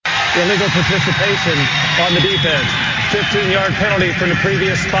illegal participation on the defense. 15-yard penalty from the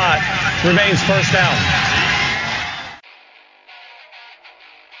previous spot. Remains first down.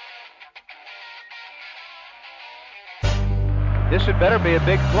 This had better be a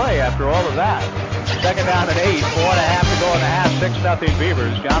big play after all of that. Second down and 8, 4.5 to go in the half, 6-0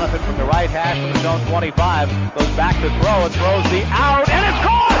 Beavers. Jonathan from the right hash from the zone 25 goes back to throw and throws the out, and it's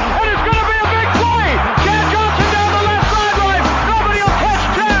caught, and it's going to be a big play. Chad Johnson down the left sideline. Nobody will catch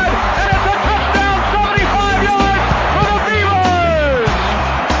Chad, and it's a touchdown, 75 yards for the Beavers.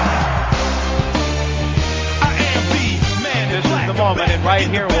 This is the moment, and right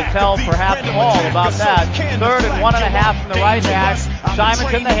here will tell perhaps all about that. 3rd and 1.5 from the right hash.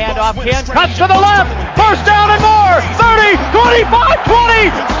 Simonson the handoff. Ken cuts to the left. First down and more. 30, 25, 20.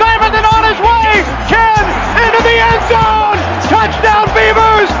 Simonson on his way. Ken into the end zone. Touchdown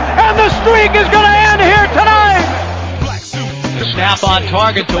Beavers. And the streak is going to end here tonight. The snap on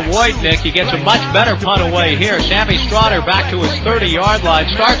target to Wojtnik. He gets a much better punt away here. Sammy Stroughter back to his 30-yard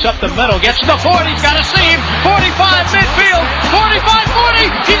line. Starts up the middle. Gets to the 40. He's got a seam. 45 midfield. 45,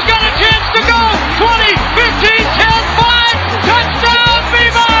 40. He's got a chance to go. 20, 15, 10, 5. Touchdown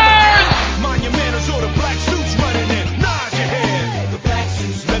Beavers! Monumentals or the black suits running in. Nod your head. The black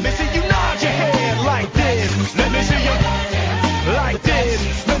suits. Let me see you nod your head like this. Let me see you like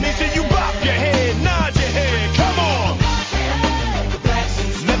this. Let me see you bop your head. Nod your head. Come on.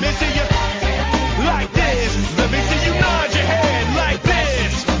 Let me see you like this. Let me see you nod your head like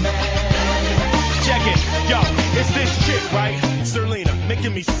this. Check it. Yo, it's this chick, right? Serlina,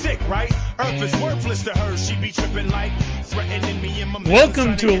 making me sick, right? Earth is worthless to her. She be tripping like threatening me in my.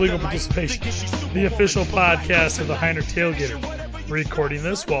 Welcome to Illegal Participation, the official podcast of the Heinrich Tailgater. Recording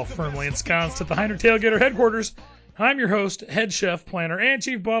this while firmly ensconced at the Heinrich Tailgater headquarters. I'm your host, head chef, planner, and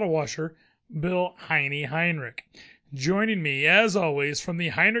chief bottle washer, Bill Heine Heinrich. Joining me, as always, from the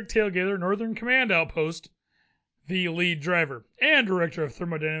Heinrich Tailgater Northern Command Outpost, the lead driver and director of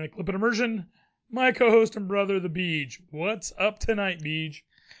thermodynamic lipid immersion, my co-host and brother, the Beej. What's up tonight, Beej?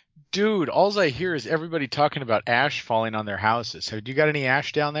 Dude, all I hear is everybody talking about ash falling on their houses. Have you got any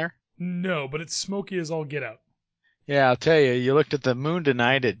ash down there? No, but it's smoky as all get out. Yeah, I'll tell you. You looked at the moon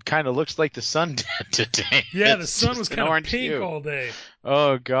tonight. It kind of looks like the sun did today. Yeah, the sun was kind of pink hue all day.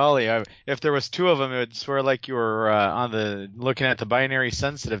 Oh golly! If there was two of them, it would swear like you were looking at the binary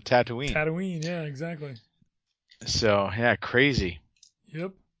sunset of Tatooine. Tatooine, yeah, exactly. So yeah, crazy.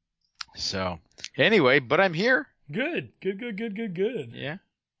 Yep. So anyway, but I'm here. Good. Yeah.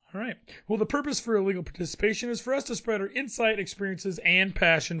 All right. Well, the purpose for illegal participation is for us to spread our insight, experiences, and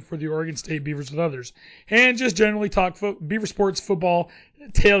passion for the Oregon State Beavers with others, and just generally talk Beaver sports, football,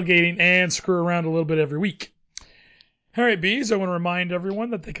 tailgating, and screw around a little bit every week. All right, Bees, I want to remind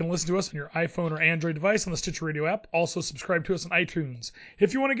everyone that they can listen to us on your iPhone or Android device on the Stitcher Radio app. Also, subscribe to us on iTunes.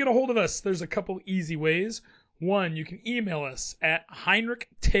 If you want to get a hold of us, there's a couple easy ways. One, you can email us at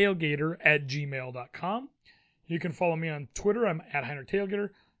heinrichtailgater@gmail.com. You can follow me on Twitter. I'm at Heinrich Tailgater.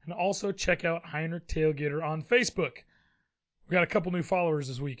 And also check out Heinrich Tailgater on Facebook. We got a couple new followers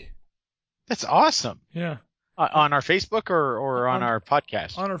this week. That's awesome. Yeah. On our Facebook or on our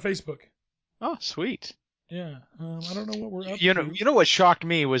podcast? On our Facebook. Oh, sweet. Yeah. I don't know what we're up to. You know what shocked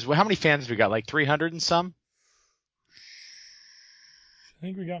me was how many fans we got? Like 300 and some? I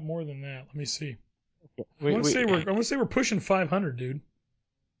think we got more than that. Let me see. I want to say we're pushing 500, dude.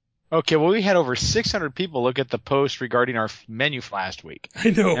 Okay, well, we had over 600 people look at the post regarding our menu from last week. I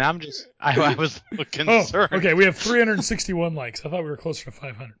know. And I was concerned. Oh, okay, we have 361 likes. I thought we were closer to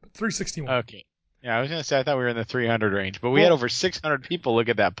 500, but 361. Okay. Yeah, I was going to say I thought we were in the 300 range, but we had over 600 people look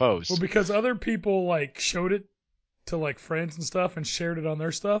at that post. Well, because other people showed it to friends and stuff and shared it on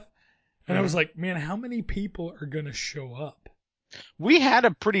their stuff. And I was like, man, how many people are going to show up? We had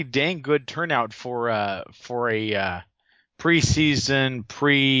a pretty dang good turnout for a preseason,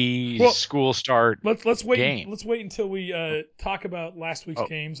 pre-school start. Let's wait. Game. Let's wait until we talk about last week's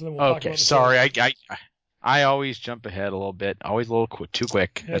games, and then we'll talk about. Okay, sorry, I always jump ahead a little bit, always a little too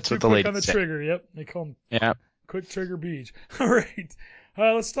quick. Yeah, that's too what the quick ladies on the say. trigger. Yep, they call them. Yeah. Quick trigger Beej. All right,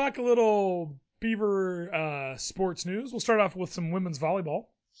 let's talk a little Beaver sports news. We'll start off with some women's volleyball.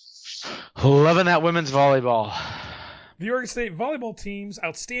 Loving that women's volleyball. The Oregon State volleyball team's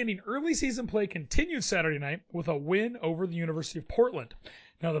outstanding early season play continued Saturday night with a win over the University of Portland.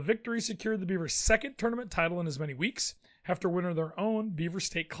 Now, the victory secured the Beavers' second tournament title in as many weeks after winning their own Beaver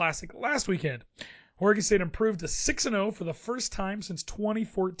State Classic last weekend. Oregon State improved to 6-0 for the first time since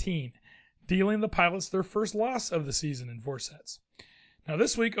 2014, dealing the Pilots their first loss of the season in 4 sets. Now,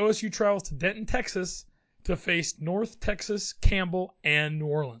 this week, OSU travels to Denton, Texas to face North Texas, Campbell, and New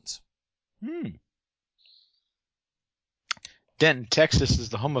Orleans. Denton, Texas is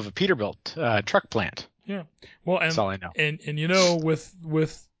the home of a Peterbilt truck plant. Yeah. Well, and That's all I know. And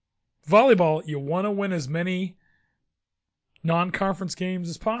with volleyball, you want to win as many non-conference games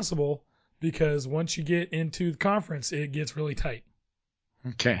as possible, because once you get into the conference, it gets really tight.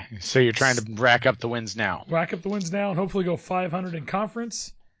 Okay, so you're trying to rack up the wins now. Rack up the wins now and hopefully go 500 in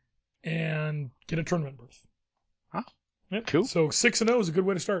conference and get a tournament berth. Oh, yep. Cool. So 6-0 is a good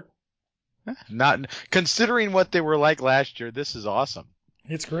way to start. Not considering what they were like last year, this is awesome.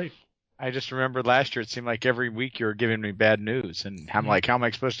 It's great. I just remember last year, it seemed like every week you were giving me bad news. And I'm like, how am I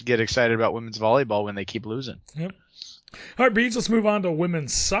supposed to get excited about women's volleyball when they keep losing? Yep. All right, Beach, let's move on to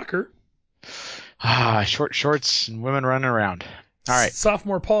women's soccer. Short shorts and women running around. All right.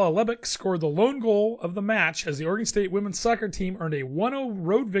 Sophomore Paula Lebick scored the lone goal of the match as the Oregon State women's soccer team earned a 1-0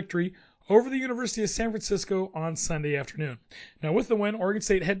 road victory over the University of San Francisco on Sunday afternoon. Now, with the win, Oregon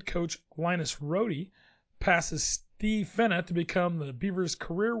State head coach Linus Rohde passes Steve Fenna to become the Beavers'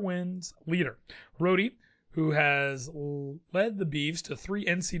 career wins leader. Rohde, who has led the Beavs to 3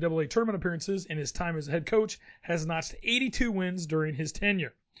 NCAA tournament appearances in his time as head coach, has notched 82 wins during his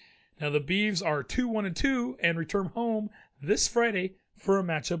tenure. Now, the Beavs are 2-1-2 and return home this Friday for a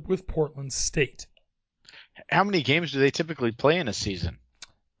matchup with Portland State. How many games do they typically play in a season?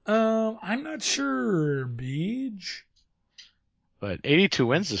 I'm not sure, Beej. But 82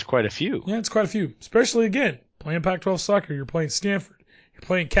 wins is quite a few. Yeah, it's quite a few. Especially, again, playing Pac-12 soccer. You're playing Stanford. You're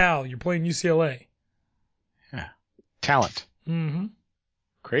playing Cal. You're playing UCLA. Yeah. Talent. Mm-hmm.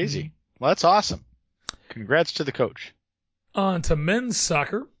 Crazy. Mm-hmm. Well, that's awesome. Congrats to the coach. On to men's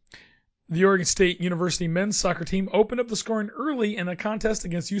soccer. The Oregon State University men's soccer team opened up the scoring early in a contest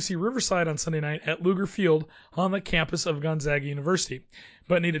against UC Riverside on Sunday night at Luger Field on the campus of Gonzaga University,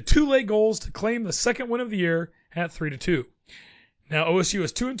 but needed 2 late goals to claim the second win of the year at 3-2. Now, OSU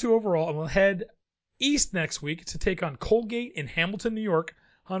is 2-2 overall and will head east next week to take on Colgate in Hamilton, New York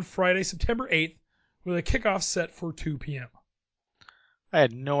on Friday, September 8th, with a kickoff set for 2 p.m. I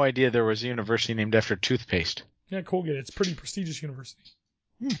had no idea there was a university named after toothpaste. Yeah, Colgate. It's a pretty prestigious university.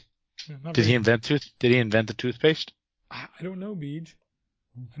 Yeah, Did he invent the toothpaste? I don't know, Beej.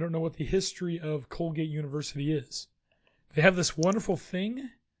 I don't know what the history of Colgate University is. They have this wonderful thing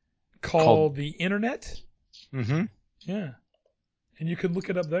called the internet. Mm-hmm. Yeah. And you can look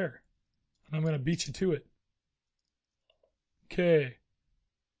it up there. And I'm going to beat you to it. Okay.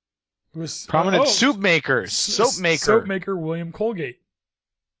 It was prominent soup makers. Soap maker. Soap maker William Colgate.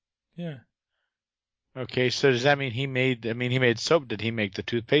 Yeah. Okay, so does that mean he made soap? Did he make the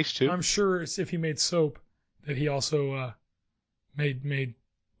toothpaste too? I'm sure if he made soap that he also made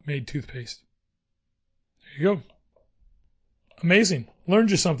toothpaste. There you go. Amazing.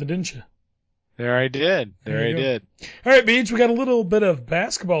 Learned you something, didn't you? There I did. All right, Beach, we got a little bit of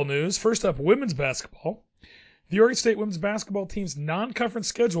basketball news. First up, women's basketball. The Oregon State women's basketball team's non-conference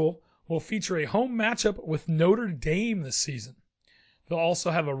schedule will feature a home matchup with Notre Dame this season. They'll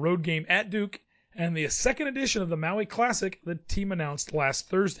also have a road game at Duke and the second edition of the Maui Classic the team announced last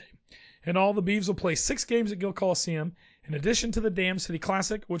Thursday. In all, the Beavs will play 6 games at Gill Coliseum, in addition to the Dam City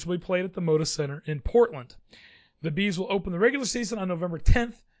Classic, which will be played at the Moda Center in Portland. The Beavs will open the regular season on November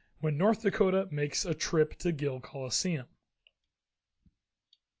 10th, when North Dakota makes a trip to Gill Coliseum.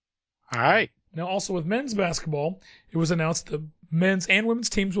 All right. Now, also with men's basketball, it was announced the men's and women's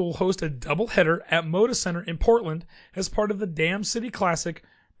teams will host a doubleheader at Moda Center in Portland as part of the Dam City Classic,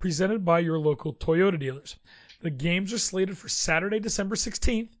 presented by your local Toyota dealers. The games are slated for Saturday, December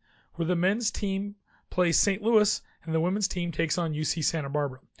 16th, where the men's team plays St. Louis and the women's team takes on UC Santa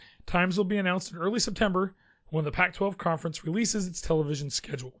Barbara. Times will be announced in early September when the Pac-12 Conference releases its television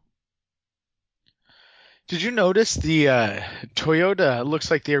schedule. Did you notice the Toyota looks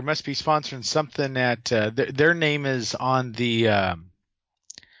like they must be sponsoring something at their name is on the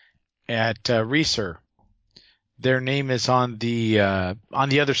at Reeser. Their name is on the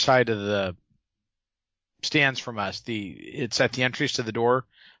other side of the stands from us. It's at the entries to the door.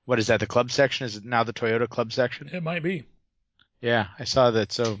 What is that? The club section? Is it now the Toyota club section? It might be. Yeah, I saw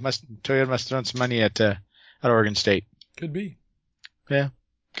that. So Toyota must have thrown some money at Oregon State. Could be. Yeah,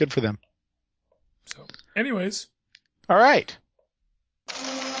 good for them. So, anyways. All right.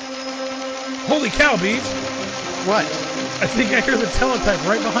 Holy cow, Beach. What? I think I hear the teletype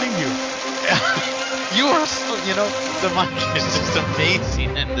right behind you. You are so, the mic is just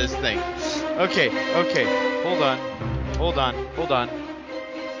amazing in this thing. Okay. Hold on.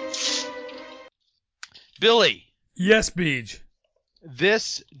 Billy. Yes, Beej.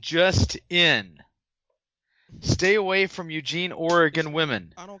 This just in. Stay away from Eugene, Oregon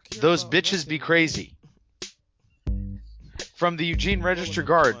women. Those bitches be crazy. From the Eugene Register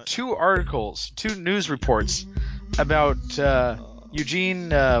Guard, 2 articles, 2 news reports about Eugene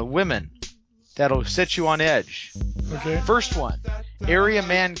women that'll set you on edge. Okay. First one, area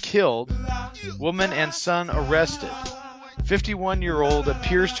man killed, woman and son arrested. 51-year-old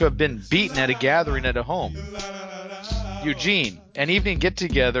appears to have been beaten at a gathering at a home. Eugene, an evening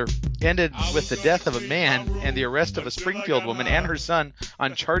get-together ended with the death of a man and the arrest of a Springfield woman and her son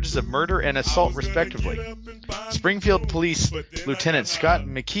on charges of murder and assault, respectively. Springfield Police Lieutenant Scott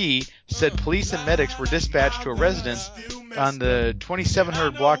McKee said police and medics were dispatched to a residence on the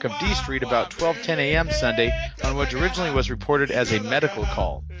 2700 block of D Street about 12:10 a.m. Sunday on what originally was reported as a medical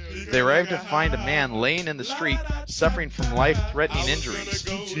call. They arrived to find a man laying in the street suffering from life-threatening injuries.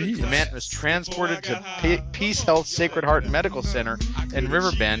 The man was transported to Peace Health Sacred Heart Medical Center in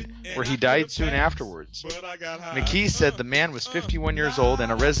Riverbend, where he died soon afterwards. McKee said the man was 51 years old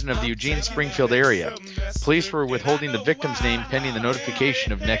and a resident of the Eugene Springfield area. Police were withholding the victim's name pending the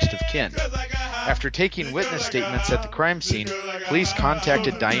notification of next of kin. After taking witness statements at the crime scene, police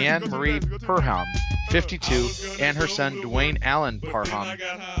contacted Diane Marie Parham, 52, and her son Dwayne Allen Parham,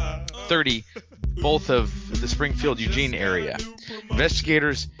 30, both of the Springfield, Eugene area.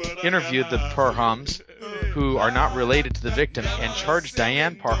 Investigators interviewed the Parhams, who are not related to the victim, and charged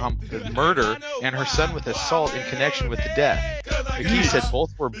Diane Parham with murder and her son with assault in connection with the death. McKee said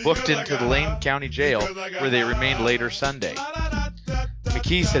both were booked into the Lane County Jail, where they remained later Sunday.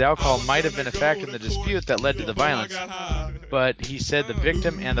 McKee said alcohol might have been a factor in the dispute that led to the violence, but he said the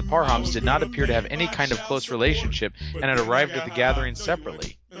victim and the Parhams did not appear to have any kind of close relationship and had arrived at the gathering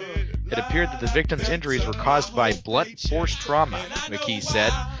separately. It appeared that the victim's injuries were caused by blunt force trauma, McKee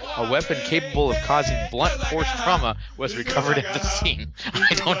said. A weapon capable of causing blunt force trauma was recovered at the scene.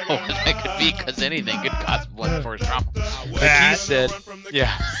 I don't know what that could be, because anything could cause blunt force trauma. McKee said,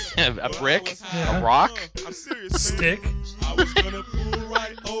 yeah, a brick, a rock, stick,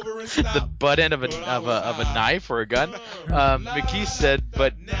 the butt end of a knife or a gun. McKee said,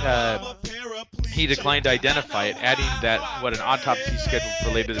 but he declined to identify it, adding that what an autopsy scheduled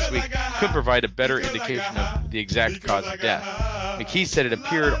for later this week could provide a better indication of the exact cause of death. McKee said it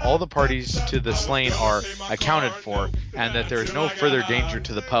appeared all the parties to the slaying are accounted for and that there is no further danger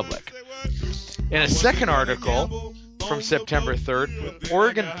to the public. In a second article from September 3rd,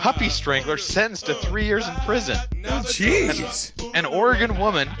 Oregon puppy strangler sentenced to 3 years in prison. Oh, jeez. An Oregon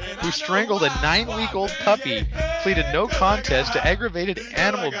woman who strangled a 9-week-old puppy pleaded no contest to aggravated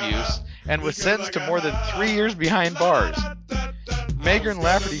animal abuse and was sentenced to more than 3 years behind bars. Megan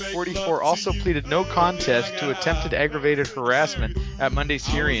Lafferty, 44, also pleaded no contest to attempted aggravated harassment at Monday's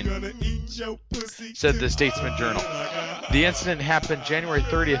hearing, said the Statesman Journal. The incident happened January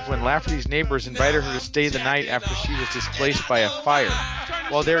 30th when Lafferty's neighbors invited her to stay the night after she was displaced by a fire.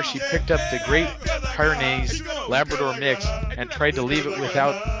 While there, she picked up the Great Pyrenees Labrador mix and tried to leave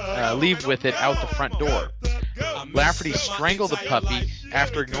with it out the front door. Lafferty strangled the puppy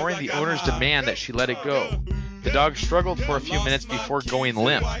after ignoring the owner's demand that she let it go. The dog struggled for a few minutes before going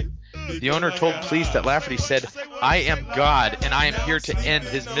limp. The owner told police that Lafferty said, "I am God and I am here to end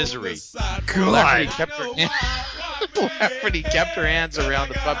his misery." Lafferty kept her hands around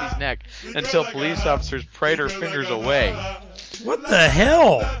the puppy's neck until police officers pried her fingers away. What the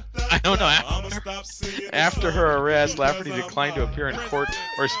hell? I don't know. After her arrest, Lafferty declined to appear in court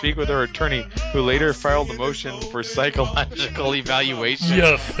or speak with her attorney, who later filed a motion for psychological evaluation.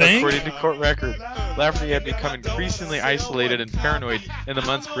 You think? According to court records, Lafferty had become increasingly isolated and paranoid in the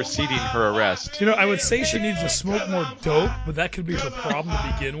months preceding her arrest. You know, I would say she needs to smoke more dope, but that could be her problem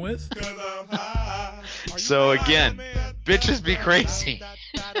to begin with. So again, bitches be crazy.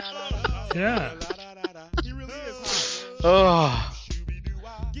 Yeah. Oh.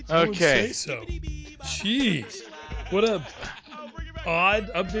 I would Okay. say so. Jeez. What a odd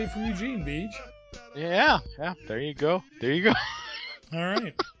update from Eugene, Beach. Yeah. There you go. All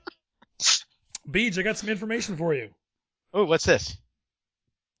right. Beach, I got some information for you. Oh, what's this?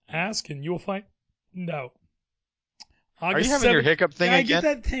 Ask and you'll find. No. Are you having your hiccup thing again? again? I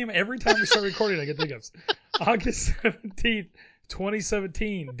get that thing every time we start recording. I get the hiccups. August 17th,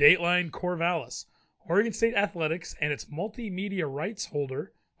 2017. Dateline Corvallis. Oregon State Athletics and its multimedia rights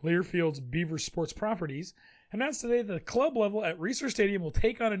holder, Learfield's Beaver Sports Properties, announced today that the club level at Reser Stadium will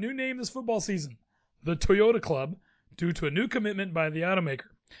take on a new name this football season, the Toyota Club, due to a new commitment by the automaker.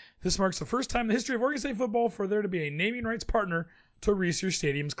 This marks the first time in the history of Oregon State football for there to be a naming rights partner to Reser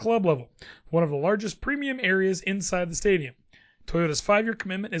Stadium's club level, one of the largest premium areas inside the stadium. Toyota's 5-year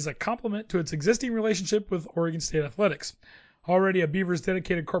commitment is a complement to its existing relationship with Oregon State Athletics. Already a Beavers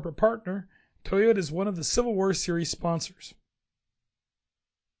dedicated corporate partner, Toyota is one of the Civil War Series sponsors.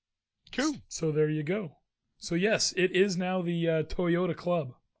 Cool. So there you go. So yes, it is now the Toyota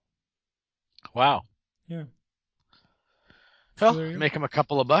Club. Wow. Yeah. Well, there you go. make them a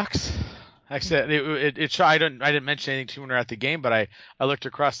couple of bucks. I said I didn't mention anything to you when we were at the game, but I looked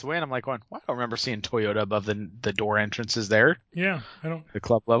across the way and I'm like, going, well, I don't remember seeing Toyota above the door entrances there, Yeah, I don't. the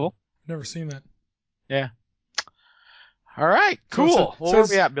club level. Never seen that. Yeah. All right, So it cool. says- Well, where are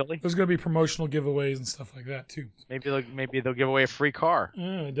we at, Billy? There's going to be promotional giveaways and stuff like that too. Maybe they'll give away a free car.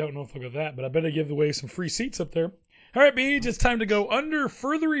 I don't know if they'll go that, but I bet they give away some free seats up there. All right, Beej, it's time to go under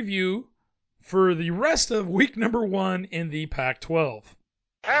further review for the rest of week number 1 in the Pac-12.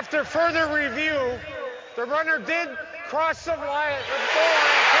 After further review, the runner did cross the goal line.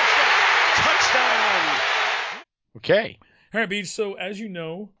 Touchdown! Okay. All right, Beej. So as you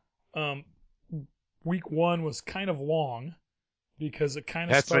know, week 1 was kind of long because it kind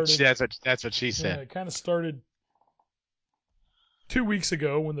of started. That's what she Yeah, said. it kind of started 2 weeks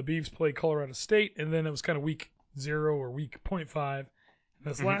ago when the Beavs played Colorado State, and then it was kind of week 0 or week 0.5. And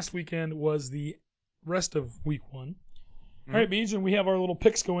this last weekend was the rest of week 1. All right, Beej, and we have our little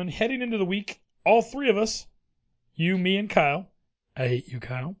picks going. Heading into the week, all three of us, you, me, and Kyle, I hate you,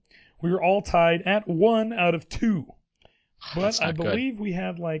 Kyle, we were all tied at 1 out of 2. But I believe we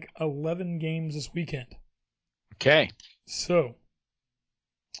had like 11 games this weekend. Okay. So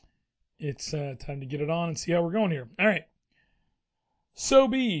it's time to get it on and see how we're going here. All right. So,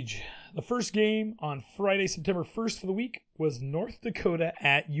 Beej, the first game on Friday, September 1st for the week was North Dakota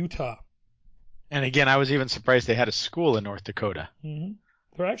at Utah. And again, I was even surprised they had a school in North Dakota. Mm-hmm.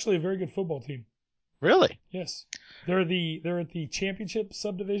 They're actually a very good football team. Really? Yes. They're at the championship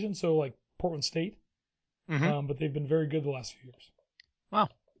subdivision, so like Portland State. Mm-hmm. But they've been very good the last few years. Wow.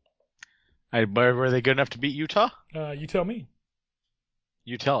 Were they good enough to beat Utah? You tell me.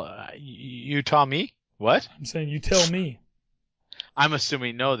 Utah me? What? I'm saying you tell me. I'm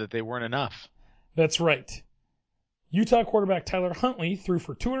assuming no, that they weren't enough. That's right. Utah quarterback Tyler Huntley threw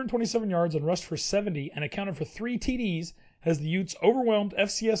for 227 yards and rushed for 70 and accounted for 3 TDs as the Utes overwhelmed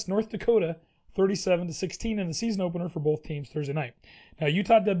FCS North Dakota 37-16 in the season opener for both teams Thursday night. Now,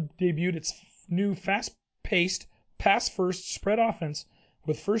 Utah debuted its new fast-paced, pass-first spread offense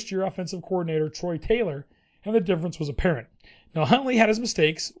with first-year offensive coordinator Troy Taylor, and the difference was apparent. Now, Huntley had his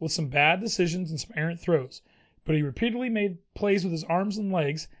mistakes with some bad decisions and some errant throws, but he repeatedly made plays with his arms and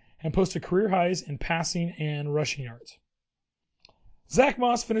legs and posted career highs in passing and rushing yards. Zach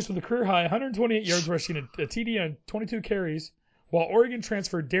Moss finished with a career high 128 yards rushing, a TD on 22 carries, while Oregon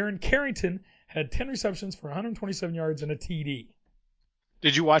transfer Darren Carrington had 10 receptions for 127 yards and a TD.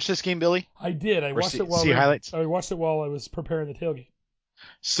 Did you watch this game, Billy? I did. I watched it while highlights? I watched it while I was preparing the tailgate.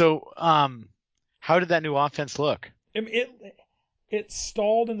 So, how did that new offense look? It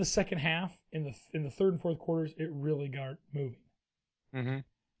stalled in the second half. In the third and fourth quarters, it really got moving. Mm-hmm.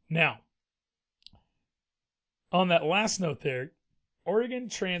 Now, on that last note there, Oregon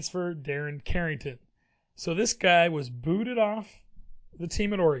transferred Darren Carrington. So this guy was booted off the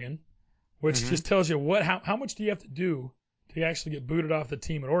team at Oregon, which just tells you how much do you have to do to actually get booted off the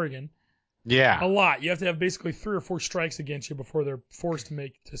team at Oregon? Yeah. A lot. You have to have basically 3 or 4 strikes against you before they're forced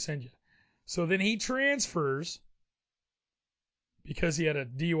to send you. So then he transfers because he had a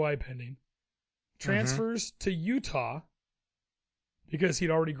DUI pending. Transfers to Utah because he'd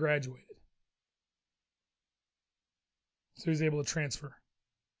already graduated. So he's able to transfer.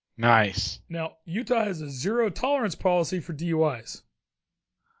 Nice. Now, Utah has a zero tolerance policy for DUIs.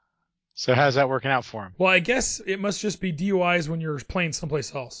 So how's that working out for him? Well, I guess it must just be DUIs when you're playing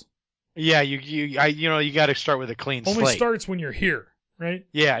someplace else. Yeah, you got to start with a clean slate. Only starts when you're here, right?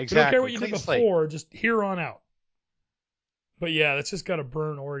 Yeah, exactly. You don't care what you did Clean before, just here on out. But yeah, that's just got to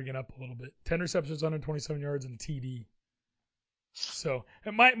burn Oregon up a little bit. 10 receptions, 127 yards, and a TD. So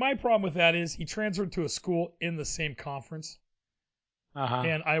and my problem with that is he transferred to a school in the same conference.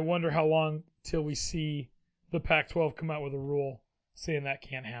 And I wonder how long till we see the Pac-12 come out with a rule saying that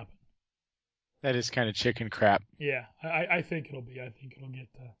can't happen. That is kind of chicken crap. Yeah, I think it'll be. I think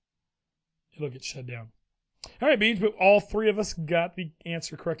it'll get shut down. All right, Beej, but all three of us got the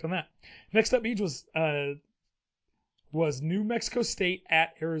answer correct on that. Next up, Beej, was New Mexico State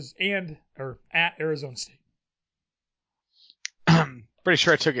at Arizona State. Pretty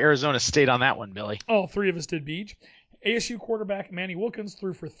sure I took Arizona State on that one, Billy. All three of us did, Beej. ASU quarterback Manny Wilkins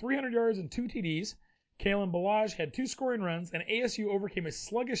threw for 300 yards and 2 TDs. Kalen Ballage had 2 scoring runs, and ASU overcame a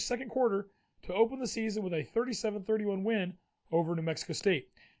sluggish second quarter to open the season with a 37-31 win over New Mexico State.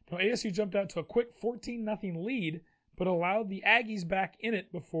 Now, ASU jumped out to a quick 14-0 lead, but allowed the Aggies back in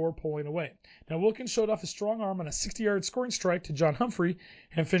it before pulling away. Now, Wilkins showed off his strong arm on a 60-yard scoring strike to John Humphrey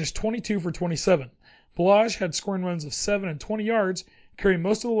and finished 22 for 27. Ballage had scoring runs of 7 and 20 yards, carrying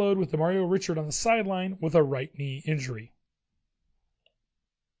most of the load with Demario Richard on the sideline with a right knee injury.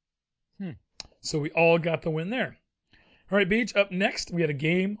 So we all got the win there. All right, Beach, up next, we had a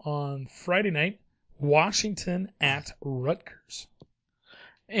game on Friday night, Washington at Rutgers.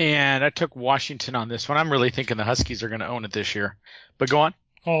 And I took Washington on this one. I'm really thinking the Huskies are going to own it this year. But go on.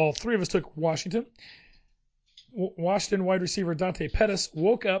 All three of us took Washington. Washington wide receiver Dante Pettis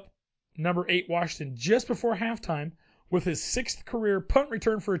woke up number 8 Washington just before halftime with his 6th career punt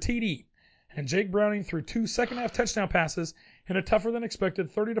return for a TD. And Jake Browning threw 2 second-half touchdown passes in a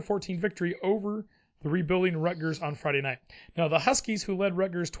tougher-than-expected 30-14 victory over the rebuilding Rutgers on Friday night. Now, the Huskies, who led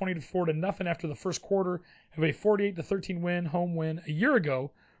Rutgers 20-4 after the first quarter of a 48-13 home win a year ago,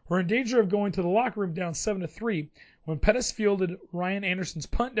 were in danger of going to the locker room down 7-3 when Pettis fielded Ryan Anderson's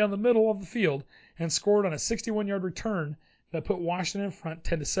punt down the middle of the field and scored on a 61-yard return that put Washington in front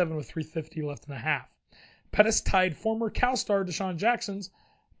 10-7 with 3:50 left in the half. Pettis tied former Cal star Deshaun Jackson's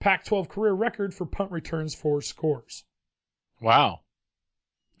Pac-12 career record for punt returns for scores. Wow.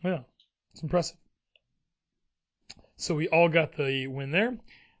 Yeah, it's impressive. So we all got the win there.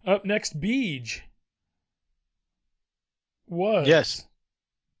 Up next, Beej was Yes.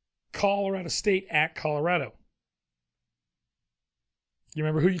 Colorado State at Colorado. You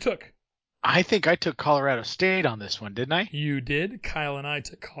remember who you took? I think I took Colorado State on this one, didn't I? You did. Kyle and I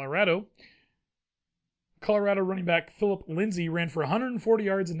took Colorado. Colorado running back Philip Lindsay ran for 140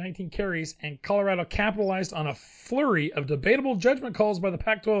 yards and 19 carries, and Colorado capitalized on a flurry of debatable judgment calls by the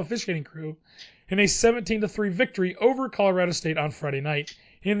Pac-12 officiating crew in a 17-3 victory over Colorado State on Friday night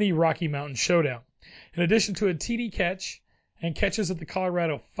in the Rocky Mountain Showdown. In addition to a TD catch and catches at the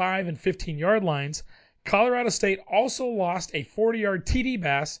Colorado 5 and 15-yard lines, Colorado State also lost a 40-yard TD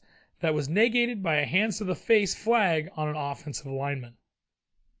pass that was negated by a hands-to-the-face flag on an offensive lineman.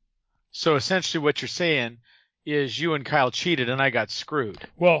 So essentially what you're saying is you and Kyle cheated and I got screwed.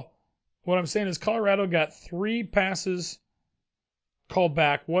 Well, what I'm saying is Colorado got 3 passes called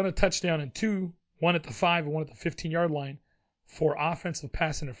back, 1 a touchdown and 2, 1 at the 5 and 1 at the 15-yard line for offensive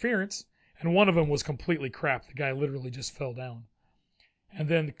pass interference, and one of them was completely crap. The guy literally just fell down. And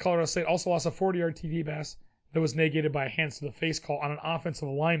then Colorado State also lost a 40-yard TD pass that was negated by a hands-to-the-face call on an offensive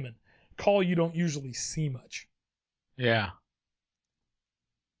lineman. Call you don't usually see much. Yeah.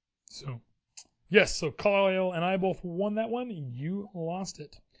 So, yes, so Kyle and I both won that one. You lost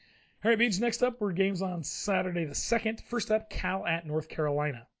it. All right, Beach, next up were games on Saturday the 2nd. First up, Cal at North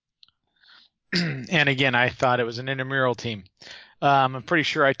Carolina. And again, I thought it was an intramural team. I'm pretty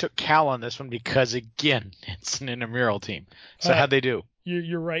sure I took Cal on this one because, again, it's an intramural team. So how'd they do?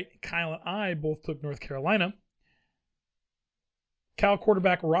 You're right. Kyle and I both took North Carolina. Cal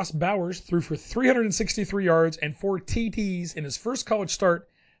quarterback Ross Bowers threw for 363 yards and 4 TDs in his first college start,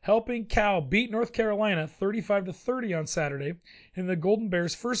 helping Cal beat North Carolina 35-30 on Saturday in the Golden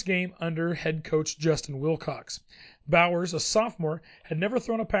Bears' first game under head coach Justin Wilcox. Bowers, a sophomore, had never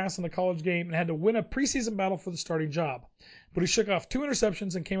thrown a pass in the college game and had to win a preseason battle for the starting job. But he shook off 2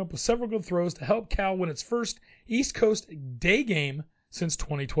 interceptions and came up with several good throws to help Cal win its first East Coast day game since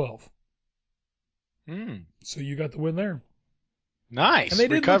 2012. So you got the win there. Nice. And they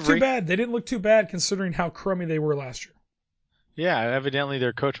didn't recovery. look too bad. They didn't look too bad considering how crummy they were last year. Yeah, evidently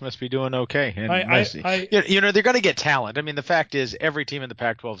their coach must be doing okay. And I they're going to get talent. I mean, the fact is every team in the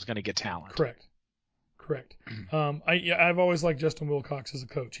Pac-12 is going to get talent. Correct. I've always liked Justin Wilcox as a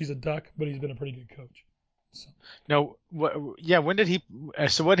coach. He's a duck, but he's been a pretty good coach. So. No, when did he?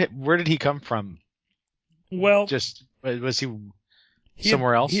 So where did he come from? Well, Was he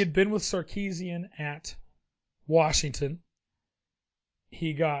somewhere else? He had been with Sarkisian at Washington.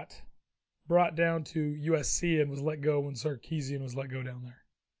 He got brought down to USC and was let go when Sarkisian was let go down there.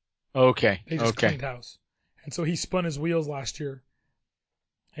 Okay. They just cleaned house. And so he spun his wheels last year,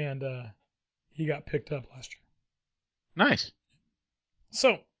 and he got picked up last year. Nice.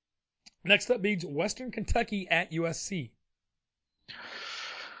 So, next up beats Western Kentucky at USC.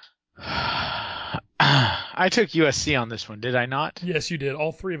 I took USC on this one, did I not? Yes, you did.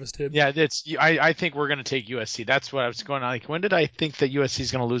 All 3 of us did. Yeah, I think we're going to take USC. That's what I was going on. Like, when did I think that USC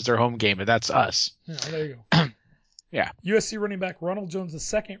is going to lose their home game? But that's us. Yeah, there you go. Yeah. USC running back Ronald Jones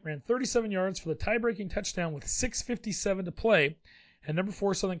II ran 37 yards for the tie-breaking touchdown with 6:57 to play, and number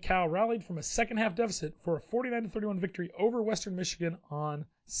 4 Southern Cal rallied from a second-half deficit for a 49-31 victory over Western Michigan on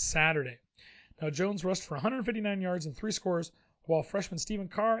Saturday. Now, Jones rushed for 159 yards and 3 scores, while freshman Stephen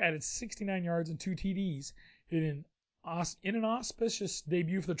Carr added 69 yards and 2 TDs in an auspicious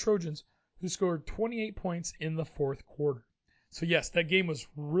debut for the Trojans, who scored 28 points in the fourth quarter. So, yes, that game was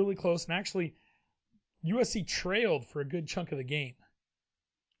really close, and actually USC trailed for a good chunk of the game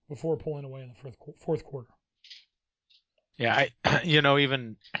before pulling away in the fourth quarter. Yeah, I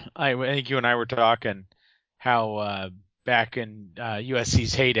think you and I were talking how back in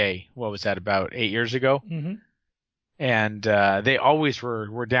USC's heyday, what was that, about 8 years ago? Mm-hmm. And they always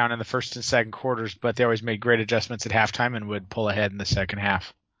were down in the first and second quarters, but they always made great adjustments at halftime and would pull ahead in the second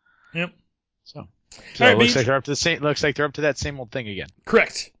half. Yep. So Right, it looks Beach. like they're up to the same. Looks like they're up to that same old thing again.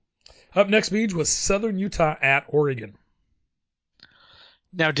 Correct. Up next, Beach, was Southern Utah at Oregon.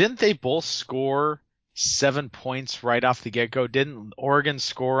 Now, didn't they both score 7 points right off the get-go? Didn't Oregon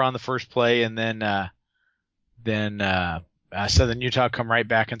score on the first play and then Southern Utah come right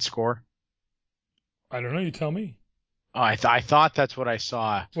back and score? I don't know. You tell me. Oh, I thought that's what I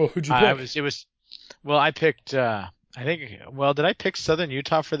saw. Well, who'd you pick? I picked. Did I pick Southern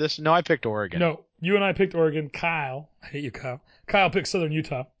Utah for this? No, I picked Oregon. No, you and I picked Oregon. Kyle, I hate you, Kyle. Kyle picked Southern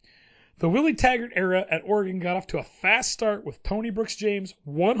Utah. The Willie Taggart era at Oregon got off to a fast start with Tony Brooks-James'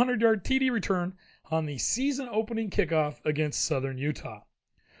 100-yard TD return on the season-opening kickoff against Southern Utah.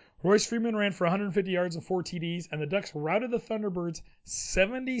 Royce Freeman ran for 150 yards and 4 TDs, and the Ducks routed the Thunderbirds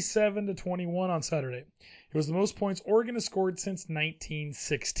 77-21 on Saturday. It was the most points Oregon has scored since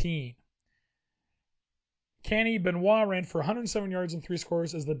 1916. Kenny Benoit ran for 107 yards and 3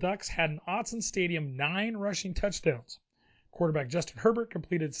 scores as the Ducks had in Autzen Stadium 9 rushing touchdowns. Quarterback Justin Herbert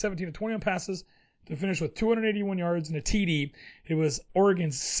completed 17 of 21 passes to finish with 281 yards and a TD. It was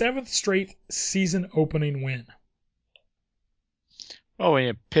Oregon's 7th straight season-opening win. Well, when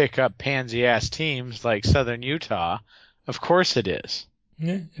you pick up pansy-ass teams like Southern Utah, of course it is.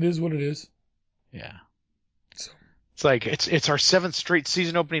 Yeah, it is what it is. Yeah. So. It's like it's our 7th straight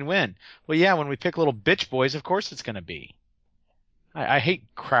season-opening win. Well, yeah, when we pick little bitch boys, of course it's going to be. I hate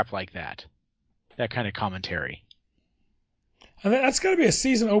crap like that. That kind of commentary. And that's got to be a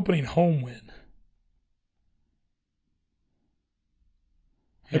season-opening home win.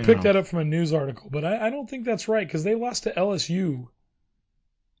 I picked that up from a news article, but I don't think that's right because they lost to LSU.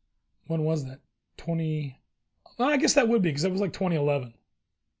 When was that? Well, I guess that would be because that was like 2011.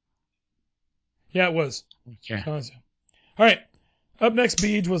 Yeah, it was. Okay. All right. Up next,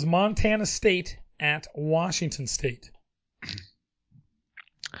 Beej, was Montana State at Washington State.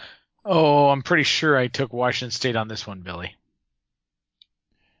 Oh, I'm pretty sure I took Washington State on this one, Billy.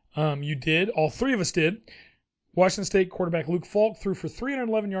 You did. All three of us did. Washington State quarterback Luke Falk threw for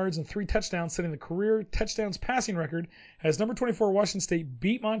 311 yards and 3 touchdowns, setting the career touchdowns passing record as number 24 Washington State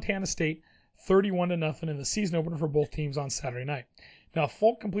beat Montana State 31-0 in the season opener for both teams on Saturday night. Now,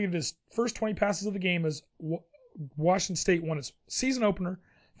 Falk completed his first 20 passes of the game as Washington State won its season opener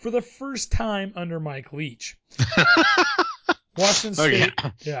for the first time under Mike Leach. Washington State,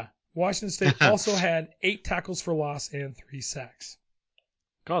 Washington State also had 8 tackles for loss and 3 sacks.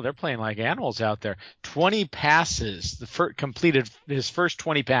 God, they're playing like animals out there. 20 passes. Completed his first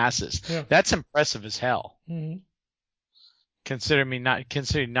 20 passes. Yeah. That's impressive as hell. Mm-hmm. Considering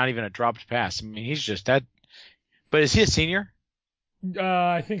not even a dropped pass. I mean, he's just that. But is he a senior?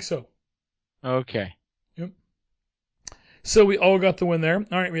 I think so. Okay. Yep. So we all got the win there.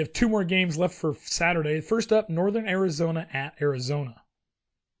 All right, we have 2 more games left for Saturday. First up, Northern Arizona at Arizona.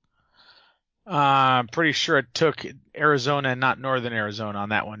 I'm pretty sure it took Arizona and not Northern Arizona on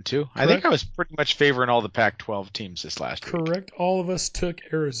that one, too. Correct. I think I was pretty much favoring all the Pac-12 teams this last week. Correct. All of us took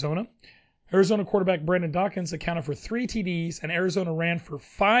Arizona. Arizona quarterback Brandon Dawkins accounted for 3 TDs, and Arizona ran for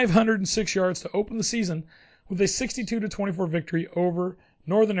 506 yards to open the season with a 62-24 victory over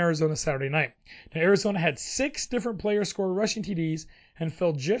Northern Arizona Saturday night. Now, Arizona had 6 different players score rushing TDs and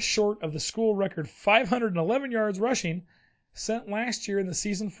fell just short of the school record 511 yards rushing set last year in the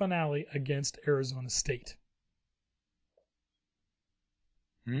season finale against Arizona State.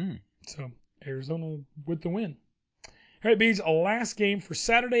 So, Arizona with the win. All right, Beej, a last game for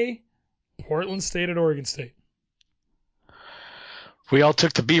Saturday, Portland State at Oregon State. We all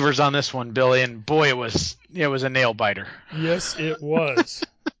took the Beavers on this one, Billy, and boy, it was a nail biter. Yes, it was.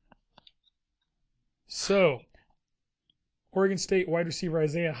 So, Oregon State wide receiver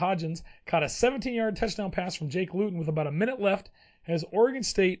Isaiah Hodgins caught a 17-yard touchdown pass from Jake Luton with about a minute left as Oregon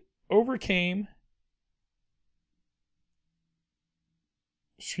State Oregon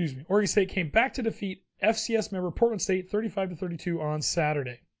State came back to defeat FCS member Portland State 35-32 on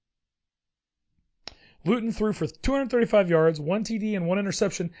Saturday. Luton threw for 235 yards, 1 TD, and 1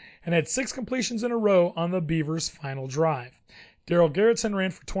 interception, and had 6 completions in a row on the Beavers' final drive. Darrell Garrettson ran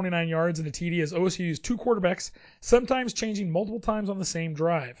for 29 yards and a TD as OSU used 2 quarterbacks, sometimes changing multiple times on the same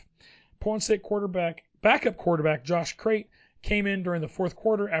drive. Portland State backup quarterback Josh Crate came in during the fourth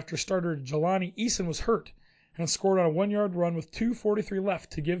quarter after starter Jelani Eason was hurt and scored on a 1-yard run with 2:43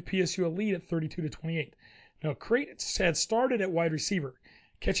 left to give PSU a lead at 32-28. Now, Crate had started at wide receiver,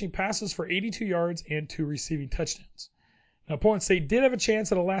 catching passes for 82 yards and 2 receiving touchdowns. Now, Portland State did have a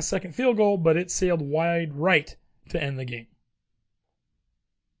chance at a last-second field goal, but it sailed wide right to end the game.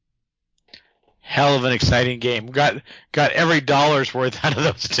 hell of an exciting game. Got every dollar's worth out of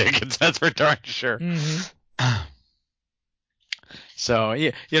those tickets. That's for darn sure. Mm-hmm. So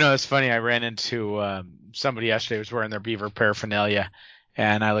yeah, it's funny. I ran into somebody yesterday who was wearing their Beaver paraphernalia,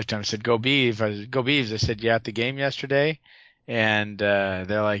 and I looked at him and said, "Go Beavs!" Go Beavs! I said, "You at the game yesterday?" And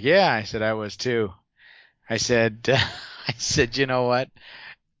they're like, "Yeah." I said, "I was too." I said, "You know what?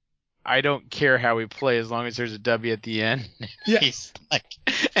 I don't care how we play as long as there's a W at the end." Yeah. He's like,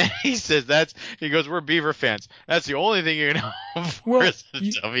 and he says he goes, "We're Beaver fans. That's the only thing you're gonna hope for is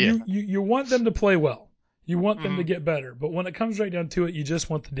a W." You want them to play well. You want them to Mhm. get better. But when it comes right down to it, you just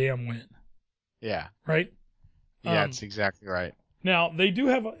want the damn win. Yeah. Right? Yeah, that's exactly right. Now, they do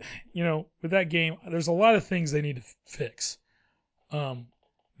have, with that game, there's a lot of things they need to fix.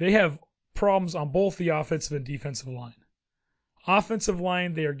 They have problems on both the offensive and defensive line. Offensive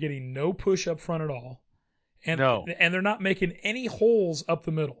line, they are getting no push up front at all. And they're not making any holes up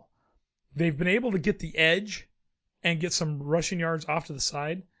the middle. They've been able to get the edge and get some rushing yards off to the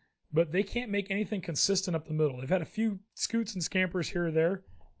side, but they can't make anything consistent up the middle. They've had a few scoots and scampers here or there,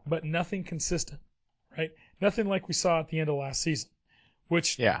 but nothing consistent, right? Nothing like we saw at the end of last season,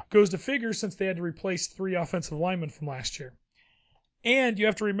 which goes to figure since they had to replace 3 offensive linemen from last year. And you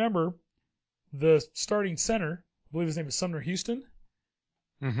have to remember the starting center, I believe his name is Sumner Houston,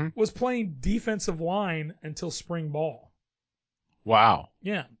 was playing defensive line until spring ball. Wow.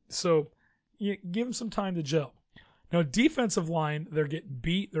 Yeah, so you give them some time to gel. Now, defensive line, they're getting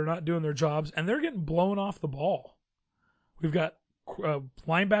beat. They're not doing their jobs, and they're getting blown off the ball. We've got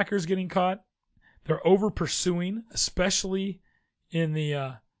linebackers getting caught. They're over pursuing, especially in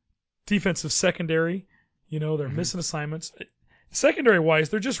the defensive secondary. They're missing assignments. Secondary-wise,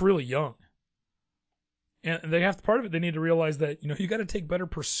 they're just really young. And they have part of it. They need to realize that you got to take better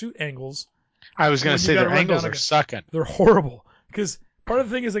pursuit angles. I was going to say their angles are sucking. They're horrible because part of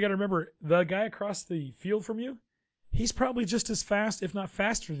the thing is they got to remember the guy across the field from you. He's probably just as fast, if not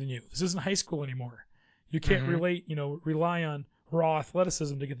faster than you. This isn't high school anymore. You can't rely on raw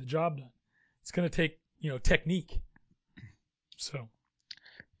athleticism to get the job done. It's going to take technique. So.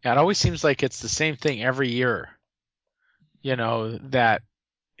 Yeah, it always seems like it's the same thing every year. That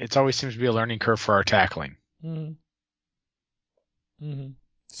it always seems to be a learning curve for our tackling.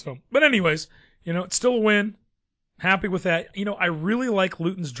 So, but anyways, it's still a win. Happy with that. I really like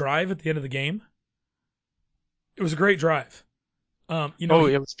Luton's drive at the end of the game. It was a great drive. It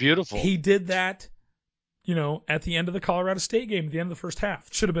was beautiful. He did that, at the end of the Colorado State game, at the end of the first half.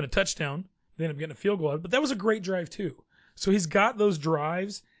 It should have been a touchdown. They ended up getting a field goal out of it, but that was a great drive too. So he's got those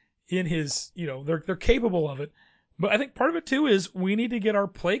drives in his, they're capable of it. But I think part of it too is we need to get our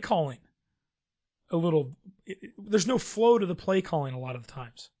play calling a little. There's no flow to the play calling a lot of the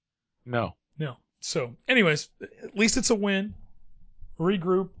times. No. So, anyways, at least it's a win.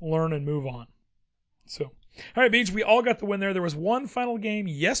 Regroup, learn, and move on. So, all right, Beach, we all got the win there. There was one final game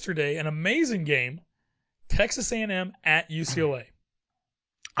yesterday, an amazing game. Texas A&M at UCLA.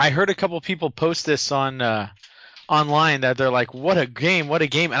 I heard a couple people post this on online that they're like, "What a game! What a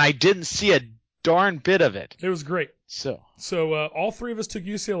game!" And I didn't see a darn bit of it. It was great. So all 3 of us took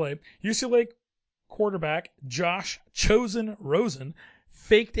UCLA. UCLA quarterback Josh Chosen Rosen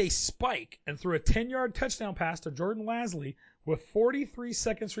faked a spike and threw a 10-yard touchdown pass to Jordan Lasley with 43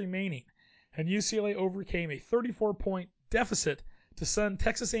 seconds remaining, and UCLA overcame a 34-point deficit to send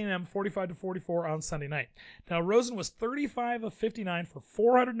Texas A&M 45-44 on Sunday night. Now, Rosen was 35 of 59 for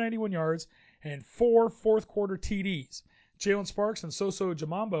 491 yards and 4 fourth-quarter TDs. Jalen Sparks and Soso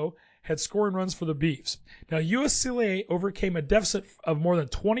Jamambo had scoring runs for the Beavs. Now, UCLA overcame a deficit of more than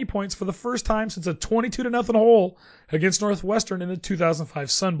 20 points for the first time since a 22-0 hole against Northwestern in the 2005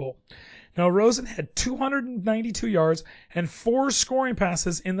 Sun Bowl. Now, Rosen had 292 yards and 4 scoring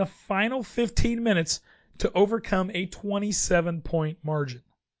passes in the final 15 minutes to overcome a 27-point margin.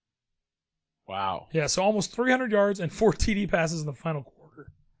 Wow. Yeah, so almost 300 yards and 4 TD passes in the final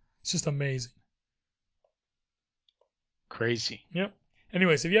quarter. It's just amazing. Crazy. Yep.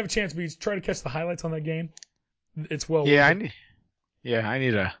 Anyways, if you have a chance, please try to catch the highlights on that game. It's well. Yeah, I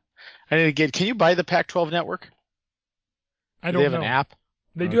need to get. Can you buy the Pac-12 network? I don't know. They have an app.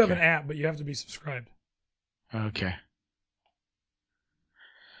 They do have an app, but you have to be subscribed. Okay.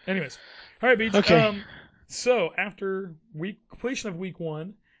 Anyways, all right, Beach. Okay. So after completion of week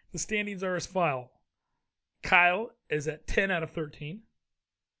 1, the standings are as follows. Kyle is at 10 out of 13.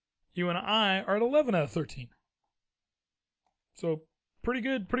 You and I are at 11 out of 13. So pretty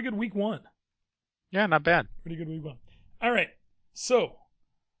good week 1. Yeah, not bad. Pretty good week 1. All right. So,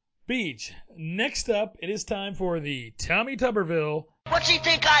 Beach, next up, it is time for the Tommy Tuberville. What's he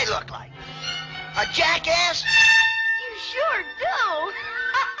think I look like? A jackass? You sure do.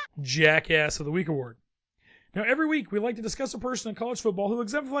 Jackass of the Week award. Now, every week we like to discuss a person in college football who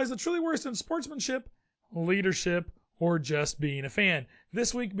exemplifies the truly worst in sportsmanship, leadership, or just being a fan.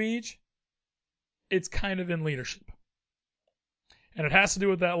 This week, Beach, it's kind of in leadership. And it has to do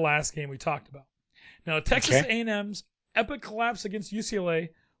with that last game we talked about. Now, Texas A&M's epic collapse against UCLA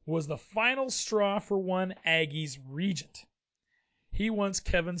was the final straw for one Aggies regent. He wants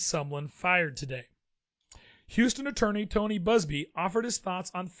Kevin Sumlin fired today. Houston attorney Tony Busby offered his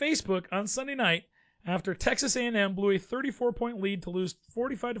thoughts on Facebook on Sunday night after Texas A&M blew a 34-point lead to lose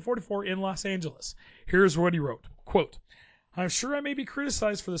 45-44 in Los Angeles. Here's what he wrote. Quote, I'm sure I may be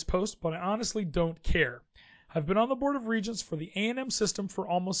criticized for this post, but I honestly don't care. I've been on the Board of Regents for the A&M system for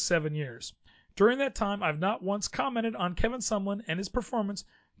almost 7 years. During that time, I've not once commented on Kevin Sumlin and his performance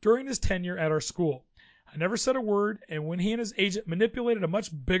during his tenure at our school. I never said a word, and when he and his agent manipulated a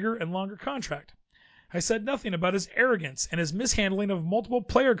much bigger and longer contract, I said nothing about his arrogance and his mishandling of multiple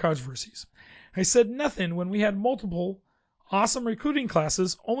player controversies. I said nothing when we had multiple awesome recruiting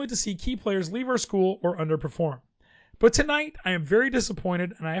classes only to see key players leave our school or underperform. But tonight, I am very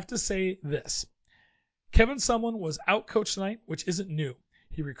disappointed, and I have to say this. Kevin Sumlin was outcoached tonight, which isn't new.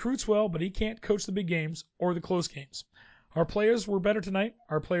 He recruits well, but he can't coach the big games or the close games. Our players were better tonight,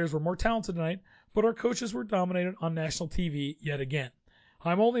 our players were more talented tonight, but our coaches were dominated on national TV yet again.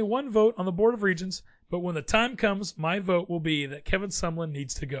 I'm only one vote on the Board of Regents, but when the time comes, my vote will be that Kevin Sumlin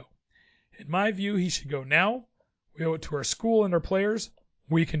needs to go. In my view, he should go now. We owe it to our school and our players.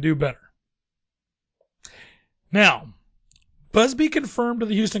 We can do better. Now, Busby confirmed to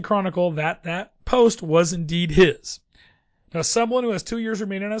the Houston Chronicle that post was indeed his. Now, Sumlin, who has 2 years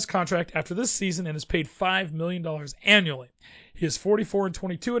remaining on his contract after this season and is paid $5 million annually. He is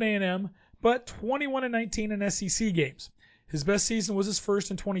 44-22 at A&M, but 21-19 in SEC games. His best season was his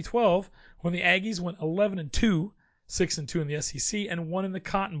first in 2012 when the Aggies went 11-2, 6-2 in the SEC, and won in the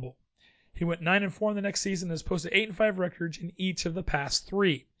Cotton Bowl. He went 9-4 in the next season and has posted 8-5 records in each of the past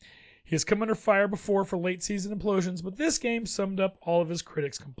 3. He has come under fire before for late season implosions, but this game summed up all of his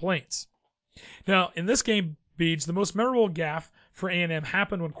critics' complaints. Now, in this game, Beach, the most memorable gaffe for A&M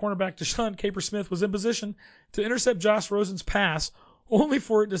happened when cornerback Deshaun Caper-Smith was in position to intercept Josh Rosen's pass, only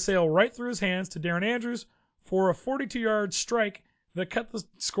for it to sail right through his hands to Darren Andrews for a 42-yard strike that cut the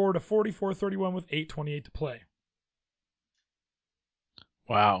score to 44-31 with 8:28 to play.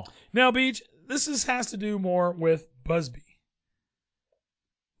 Wow. Now, Beach, this has to do more with Busby.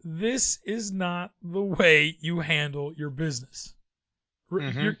 This is not the way you handle your business.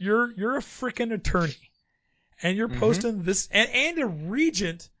 Mm-hmm. You're a freaking attorney, and you're posting this, and a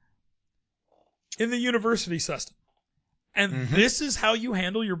regent in the university system, and this is how you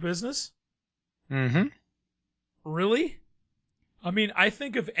handle your business? Mm-hmm. Really? I mean, I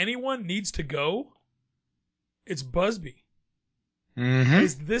think if anyone needs to go, it's Busby. Mm-hmm.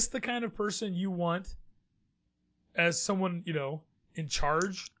 Is this the kind of person you want as someone, in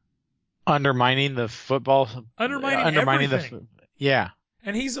charge? Undermining the football. Undermining everything. Yeah.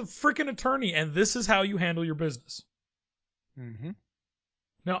 And he's a freaking attorney, and this is how you handle your business. Mm-hmm.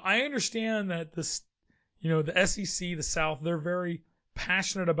 Now, I understand that the SEC, the South, they're very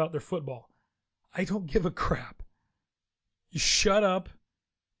passionate about their football. I don't give a crap. You shut up,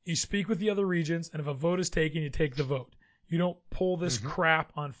 you speak with the other regions, and if a vote is taken, you take the vote. You don't pull this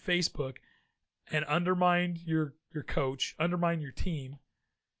crap on Facebook and undermine your coach, undermine your team.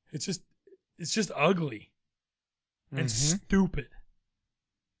 It's just ugly and stupid.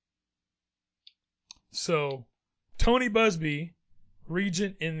 So, Tony Busby,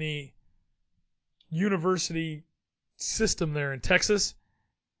 regent in the university system there in Texas,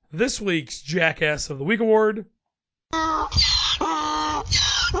 this week's Jackass of the Week award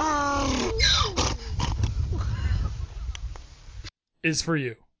is for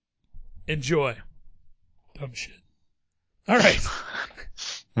you. Enjoy. Dumb shit. All right.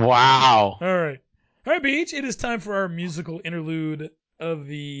 Wow. All right, Beach, it is time for our musical interlude of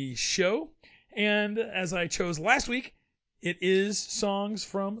the show. And as I chose last week, it is songs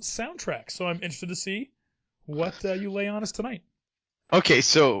from soundtracks. So I'm interested to see what you lay on us tonight. Okay,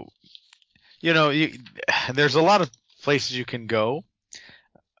 so, there's a lot of places you can go.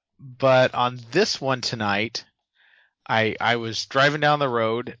 But on this one tonight, I was driving down the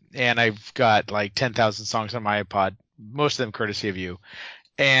road, and I've got like 10,000 songs on my iPod, most of them courtesy of you.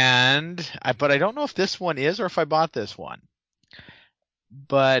 But I don't know if this one is or if I bought this one.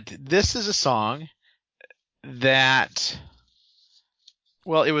 But this is a song that,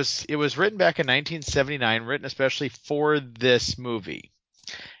 well, it was written back in 1979, written especially for this movie.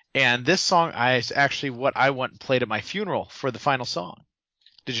 And this song is actually what I want played at my funeral for the final song.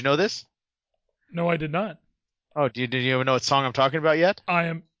 Did you know this? No, I did not. Oh, did you even know what song I'm talking about yet? I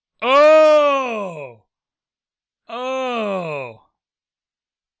am Oh.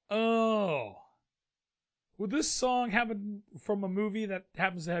 Would this song happen from a movie that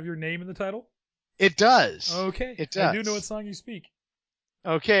happens to have your name in the title? It does. Okay. It does. I do know what song you speak.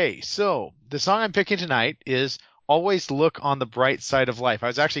 Okay, so the song I'm picking tonight is Always Look on the Bright Side of Life. I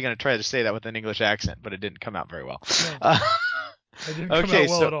was actually going to try to say that with an English accent, but it didn't come out very well. No. It didn't come out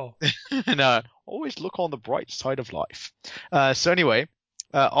well at all. And always look on the bright side of life. So anyway,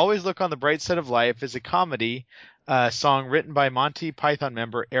 Always Look on the Bright Side of Life is a comedy song written by Monty Python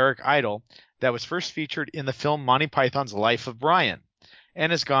member Eric Idle that was first featured in the film Monty Python's Life of Brian,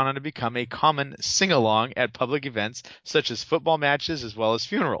 and has gone on to become a common sing-along at public events such as football matches as well as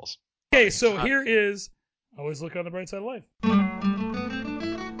funerals. Okay, so here is Always Look on the Bright Side of Life.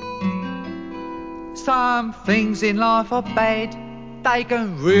 Some things in life are bad, they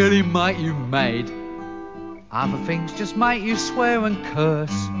can really make you mad. Other things just make you swear and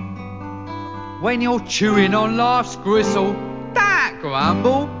curse. When you're chewing on life's gristle, don't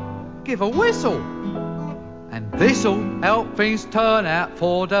grumble, give a whistle. And this'll help things turn out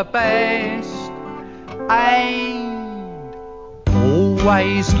for the best. And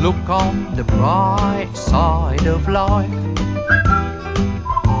always look on the bright side of life.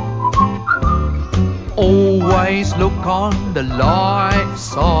 Always look on the light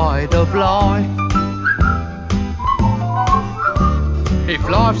side of life. If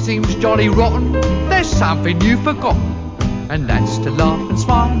life seems jolly rotten, there's something you've forgotten, and that's to laugh and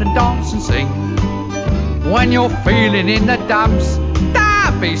smile and dance and sing. When you're feeling in the dumps,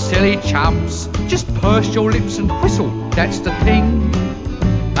 don't be silly chumps, just purse your lips and whistle, that's the thing.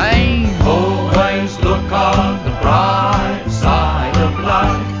 Hey, always look on the bright side of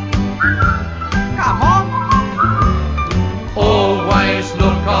life. Come on. Always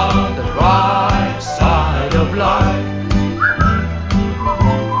look on the right side of life.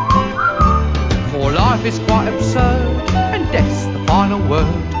 For life is quite absurd, and death's the final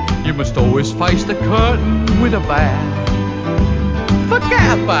word. You must always face the curtain with a bow.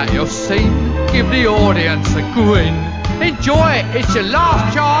 Forget about your scene, give the audience a grin. Enjoy it, it's your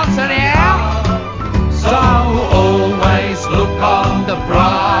last chance anyhow. So always look on the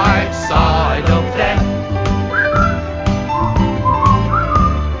bright side of death.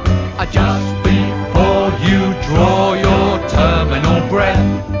 Just before you draw your terminal breath.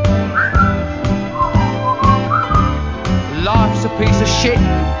 Life's a piece of shit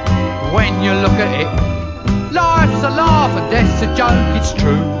when you look at it. Life's a laugh and death's a joke, it's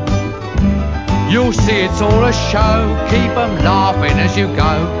true. You'll see it's all a show, keep 'em laughing as you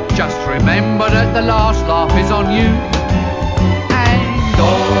go. Just remember that the last laugh is on you. And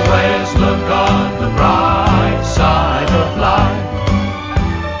always look on the bright side of life.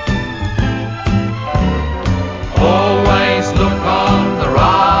 Always look on the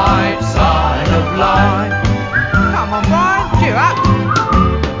right side of life. Come on, Brian, cheer up.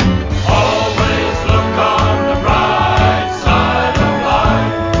 Always look on the right side of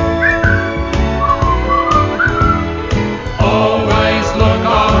life. Always look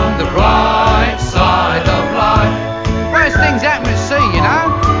on the right side of life. Worst things happen at sea, you know.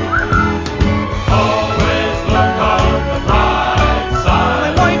 Always look on the right side. I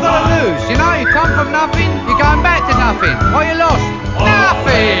mean, what you got to lose? You know, you come from nothing, you're going back to nothing. What you lost?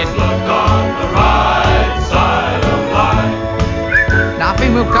 Nothing. Look on the right side of life.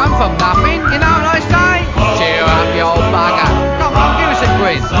 Nothing will come from nothing, you know what I say? Cheer up, you old bugger. Come on, give us a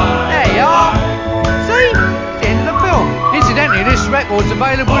grin. There you are. See? It's the end of the film. Incidentally, this record's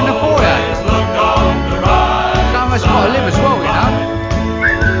available in the foyer. Some of us got to live as well, you know.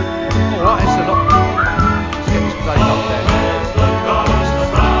 Alright, it's a lot. Let's get this bloody lock there.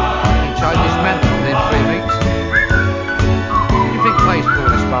 And try this man within 3 weeks. What do you think pays for all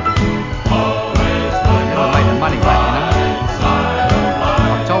this rubbish? Never make the money back, you know.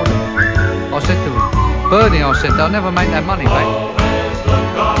 I told him. I said to him, Bernie, I said, they'll never make that money back.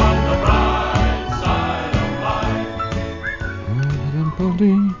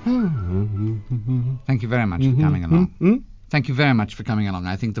 Thank you very much for coming along. Thank you very much for coming along.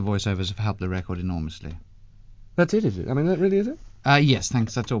 I think the voiceovers have helped the record enormously. That's it, is it? I mean, that really is it? Yes,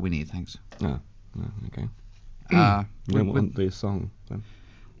 thanks. That's all we need, thanks. Oh, okay. You don't want the song, then?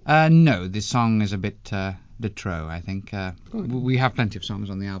 No, this song is a bit de trop, I think. We have plenty of songs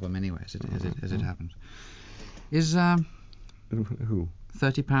on the album anyway, as it happens. Is Who?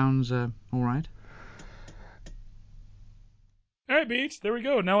 £30 all right? All right, Beach, there we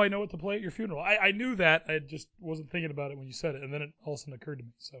go. Now I know what to play at your funeral. I knew that. I just wasn't thinking about it when you said it, and then it all of a sudden occurred to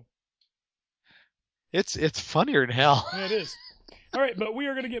me. So It's funnier than hell. yeah, it is. All right, but we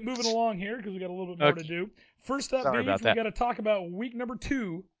are going to get moving along here because we got a little bit more to do. First up, Sorry Beach, about we that. got to talk about week number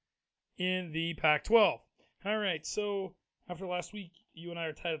 2 in the Pac-12. All right, so after last week, you and I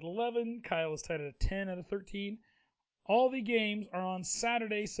are tied at 11. Kyle is tied at 10 out of 13. All the games are on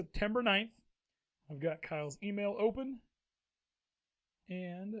Saturday, September 9th. I've got Kyle's email open,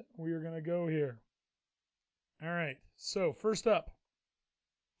 and we are going to go here. All right, so first up,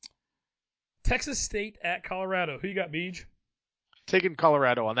 Texas State at Colorado. Who you got, Beej? Taking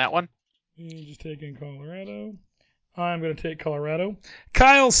Colorado on that one. You just taking Colorado. I'm going to take Colorado.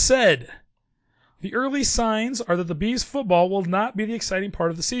 Kyle said, the early signs are that the Bees football will not be the exciting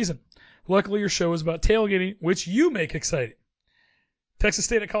part of the season. Luckily, your show is about tailgating, which you make exciting. Texas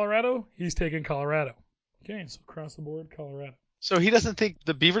State at Colorado. He's taking Colorado. Okay, so across the board, Colorado. So he doesn't think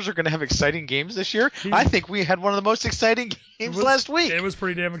the Beavers are going to have exciting games this year? I think we had one of the most exciting games last week. It was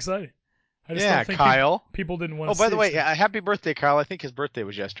pretty damn exciting. I just Yeah, don't think Kyle. People didn't want to Oh, by the way, happy birthday, Kyle. I think his birthday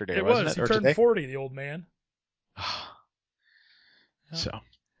was yesterday, wasn't it? He Or turned today? 40, the old man. So. All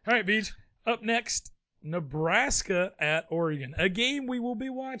right, Beach. Up next, Nebraska at Oregon. A game we will be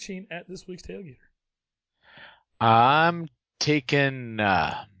watching at this week's Tailgater. I'm taking...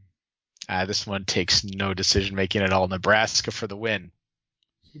 this one takes no decision making at all. Nebraska for the win.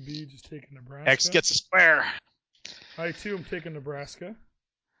 So Beach is taking Nebraska. X gets a square. I, too, am taking Nebraska.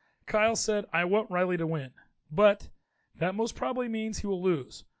 Kyle said, I want Riley to win, but that most probably means he will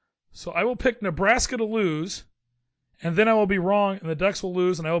lose. So I will pick Nebraska to lose, and then I will be wrong, and the Ducks will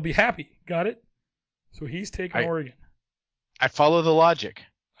lose, and I will be happy. Got it? So he's taking Oregon. I follow the logic.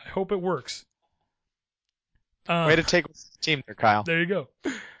 I hope it works. Way to take the team there, Kyle. There you go.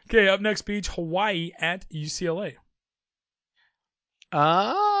 Okay, up next, Beach, Hawaii at UCLA.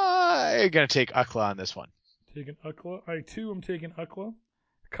 I'm going to take UCLA on this one. Taking UCLA. I, too, am taking UCLA.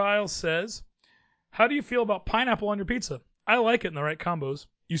 Kyle says, how do you feel about pineapple on your pizza? I like it in the right combos.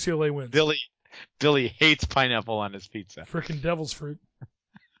 UCLA wins. Billy hates pineapple on his pizza. Frickin' devil's fruit.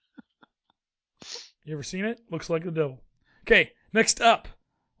 You ever seen it? Looks like the devil. Okay, next up,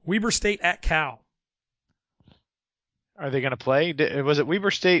 Weber State at Cal. Are they going to play? Was it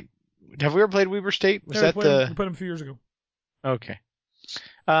Weber State? Have we ever played Weber State? We played them a few years ago. Okay.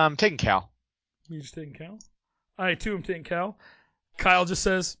 Taking Cal. You just taking Cal? I, too, am taking Cal. Kyle just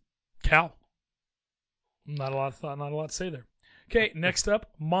says, Cal. Not a lot to say there. Okay, next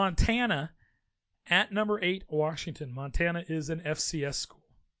up, Montana at number 8, Washington. Montana is an FCS school.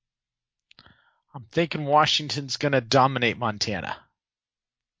 I'm thinking Washington's going to dominate Montana.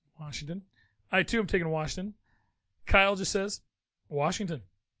 Washington. I, too, am taking Washington. Kyle just says, Washington.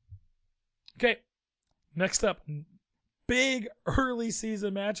 Okay, next up, big early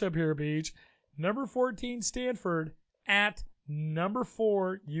season matchup here, Beach. Number 14, Stanford at number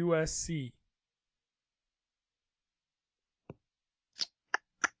 4, USC.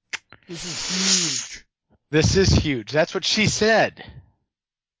 This is huge. This is huge. That's what she said.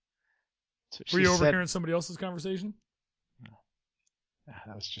 Were you overhearing somebody else's conversation?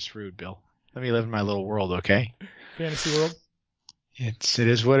 That was just rude, Bill. Let me live in my little world, okay? Fantasy world. It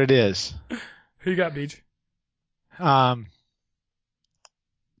is what it is. Who you got, Beach? I'm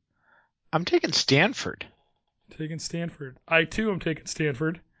taking Stanford. Taking Stanford. I, too, am taking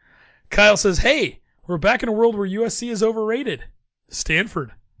Stanford. Kyle says, hey, we're back in a world where USC is overrated.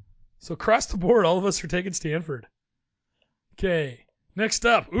 Stanford. So across the board, all of us are taking Stanford. Okay, next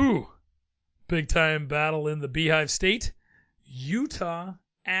up. Ooh, big-time battle in the Beehive State. Utah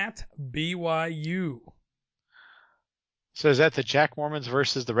at BYU. So is that the Jack Mormons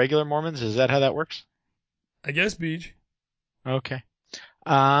versus the regular Mormons? Is that how that works? I guess, Beach. Okay.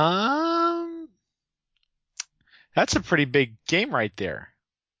 That's a pretty big game right there.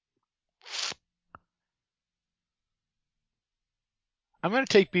 I'm going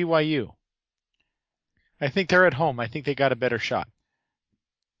to take BYU. I think they're at home. I think they got a better shot.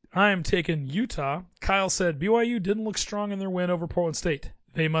 I'm taking Utah. Kyle said BYU didn't look strong in their win over Portland State.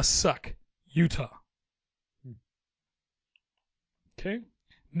 They must suck. Utah. Okay.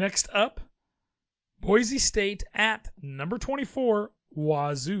 Next up, Boise State at number 24,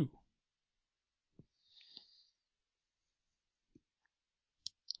 Wazoo.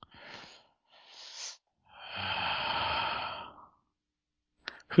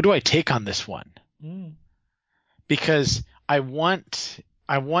 Who do I take on this one? Because I want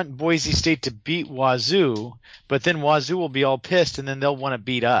Boise State to beat Wazoo, but then Wazoo will be all pissed and then they'll want to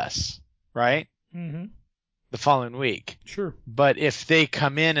beat us, right? Mm-hmm. The following week. Sure. But if they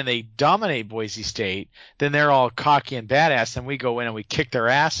come in and they dominate Boise State, then they're all cocky and badass, and we go in and we kick their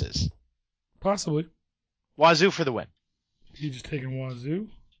asses. Possibly. Wazoo for the win. You just taking Wazoo?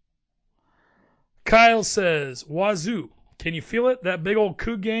 Kyle says, Wazoo. Can you feel it? That big old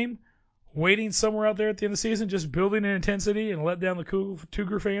Coug game waiting somewhere out there at the end of the season, just building in intensity and let down the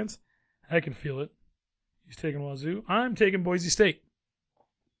Cougar fans? I can feel it. He's taking Wazoo. I'm taking Boise State.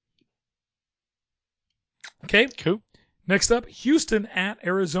 Okay. Cool. Next up, Houston at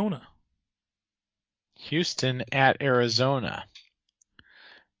Arizona. Houston at Arizona.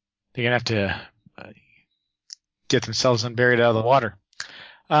 They're going to have to get themselves unburied out of the water.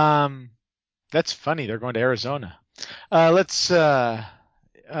 That's funny. They're going to Arizona. I'm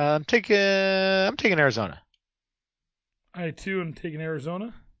taking Arizona. I, too, am taking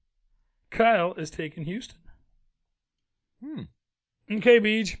Arizona. Kyle is taking Houston. Okay,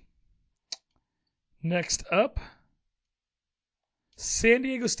 Beej. Next up, San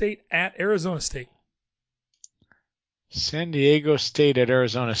Diego State at Arizona State. San Diego State at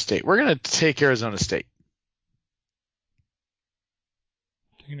Arizona State. We're going to take Arizona State.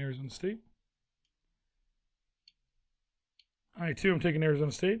 Taking Arizona State. I, too, am taking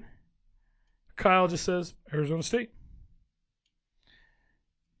Arizona State. Kyle just says Arizona State.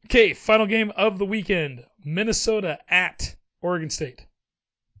 Okay, final game of the weekend. Minnesota at Oregon State.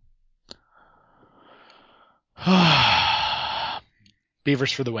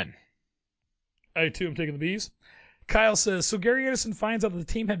 Beavers for the win. I, too, am taking the Bees. Kyle says, so Gary Anderson finds out that the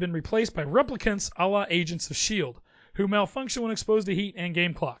team had been replaced by replicants a la Agents of S.H.I.E.L.D., who malfunction when exposed to heat and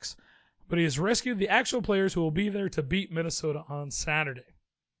game clocks. But he has rescued the actual players who will be there to beat Minnesota on Saturday.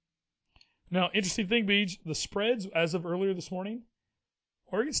 Now, interesting thing, Beej, the spreads as of earlier this morning,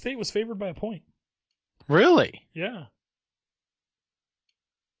 Oregon State was favored by a point. Really? Yeah.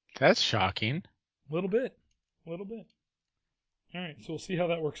 That's shocking. A little bit. All right, so we'll see how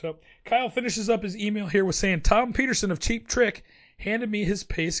that works out. Kyle finishes up his email here with saying, Tom Peterson of Cheap Trick handed me his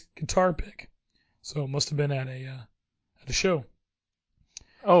Pace guitar pick. So it must have been at a show.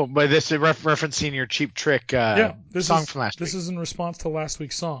 Oh, but this is referencing your Cheap Trick song from last week. This is in response to last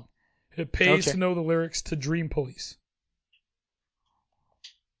week's song. It pays to know the lyrics to Dream Police.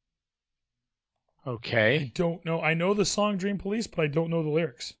 Okay. I don't know. I know the song Dream Police, but I don't know the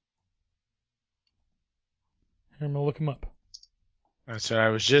lyrics. Here, I'm going to look them up. That's what I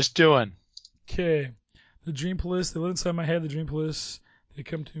was just doing. Okay. The Dream Police, they live inside my head. The Dream Police, they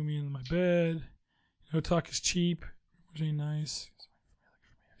come to me in my bed. No talk is cheap. Really nice.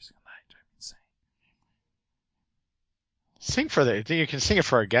 Sing for the. You can sing it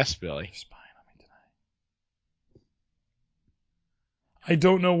for our guest, Billy. I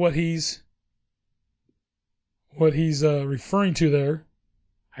don't know what he's referring to there.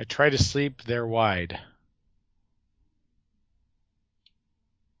 I try to sleep. They're wide.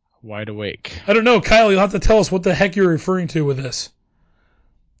 Wide awake. I don't know, Kyle. You'll have to tell us what the heck you're referring to with this.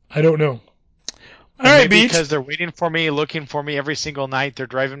 I don't know. All right, maybe Beach. Because they're waiting for me, looking for me every single night. They're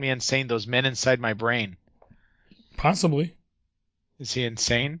driving me insane. Those men inside my brain. Possibly. Is he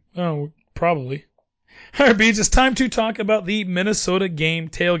insane? Oh, probably. All right, Beach, it's time to talk about the Minnesota game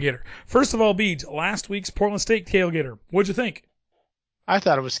tailgater. First of all, Beach, last week's Portland State tailgater. What'd you think? I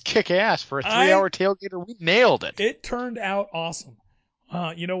thought it was kick-ass. For a 3-hour tailgater, we nailed it. It turned out awesome.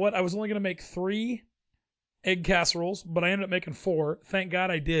 You know what? I was only going to make 3 egg casseroles, but I ended up making 4. Thank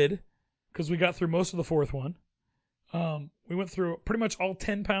God I did, because we got through most of the 4th one. We went through pretty much all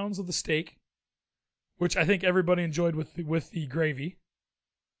 10 pounds of the steak, which I think everybody enjoyed with the gravy.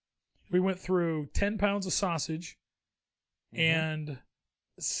 We went through 10 pounds of sausage and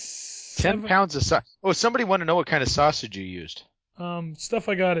 10 pounds of sausage. Oh, somebody want to know what kind of sausage you used. Stuff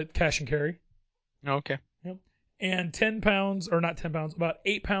I got at Cash and Carry. Oh, okay. Yep. And 10 pounds, or not 10 pounds, about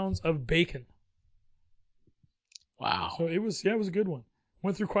 8 pounds of bacon. Wow. So it was a good one.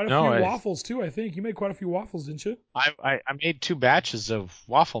 Went through quite a few waffles too, I think. You made quite a few waffles, didn't you? I made 2 batches of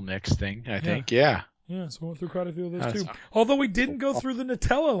waffle mix thing, I think. Yeah. Yeah, so we went through quite a few of those too. Although we didn't go through the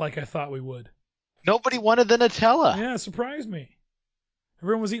Nutella like I thought we would. Nobody wanted the Nutella. Yeah, it surprised me.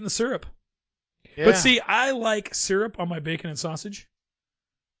 Everyone was eating the syrup. Yeah. But see, I like syrup on my bacon and sausage.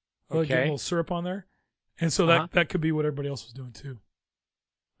 I like getting a little syrup on there. And so that could be what everybody else was doing too.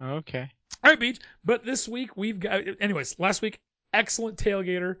 Okay. All right, Beach. But this week we've got, anyways, last week, excellent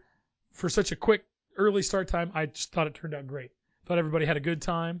tailgater for such a quick early start time. I just thought it turned out great. Thought everybody had a good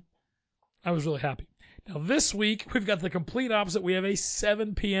time. I was really happy. Now this week we've got the complete opposite. We have a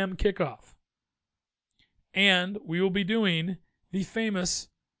 7 p.m. kickoff. And we will be doing the famous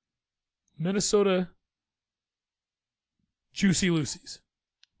Minnesota Juicy Lucy's.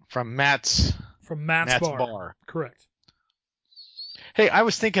 From Matt's bar. Correct. Hey, I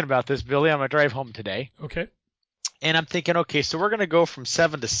was thinking about this, Billy, on my drive home today. Okay. And I'm thinking, okay, so we're going to go from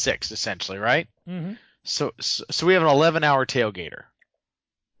 7 to 6, essentially, right? Mm-hmm. So we have an 11-hour tailgater.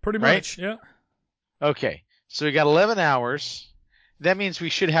 Pretty much, yeah. Okay, so we got 11 hours. That means we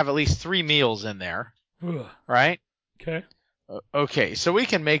should have at least 3 meals in there, Ugh. right? Okay. Okay, so we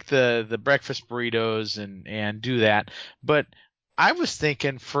can make the breakfast burritos and do that. But I was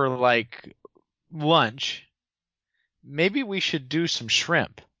thinking for like lunch, maybe we should do some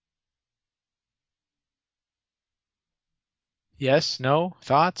shrimp. Yes, no,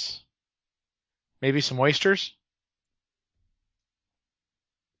 thoughts? Maybe some oysters?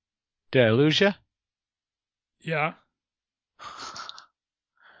 Did I lose you? Yeah.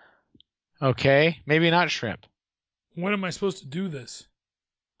 Okay, maybe not shrimp. When am I supposed to do this?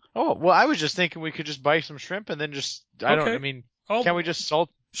 Oh, well, I was just thinking we could just buy some shrimp and then Okay. Can't we just salt?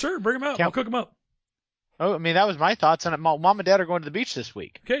 Sure, bring them out. I'll cook them up. Oh, I mean, that was my thoughts. And Mom and Dad are going to the beach this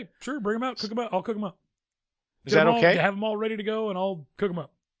week. Okay, sure, bring them out. Cook them up. I'll cook them up. Is that okay? Have them all ready to go, and I'll cook them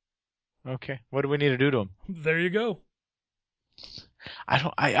up. Okay. What do we need to do to them? There you go.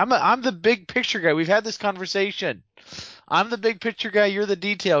 I'm the big picture guy. We've had this conversation. I'm the big picture guy. You're the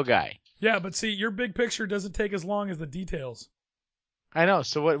detail guy. Yeah, but see, your big picture doesn't take as long as the details. I know.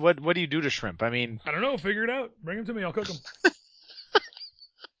 So what do you do to shrimp? I mean, I don't know. Figure it out. Bring them to me. I'll cook them.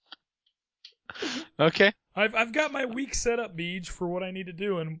 Okay. I've got my week set up, Beej, for what I need to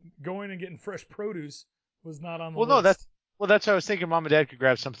do, and going and getting fresh produce was not on the list. No, that's what I was thinking. Mom and Dad could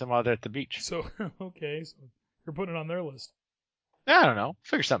grab something while they're at the beach. So okay, so you're putting it on their list. I don't know.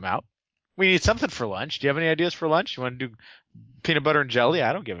 Figure something out. We need something for lunch. Do you have any ideas for lunch? You want to do peanut butter and jelly?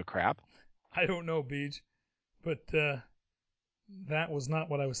 I don't give a crap. I don't know, Beej, but that was not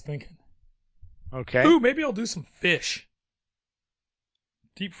what I was thinking. Okay. Ooh, maybe I'll do some fish.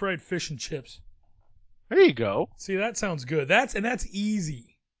 Deep fried fish and chips. There you go. See, that sounds good. That's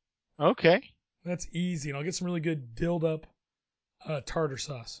easy. Okay. That's easy, and I'll get some really good dilled up tartar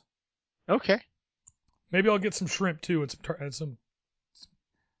sauce. Okay. Maybe I'll get some shrimp too and some.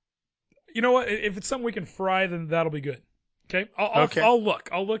 You know what? If it's something we can fry, then that'll be good. Okay. I'll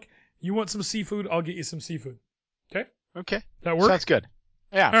look. You want some seafood? I'll get you some seafood. Okay. Okay. That works. Sounds good.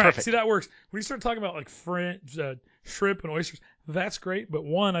 Yeah. All right. Perfect. See, that works. When you start talking about like shrimp and oysters, that's great. But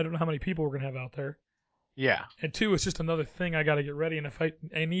one, I don't know how many people we're gonna have out there. Yeah. And two, it's just another thing I got to get ready. And if I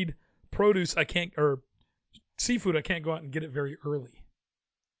need produce, or seafood, I can't go out and get it very early.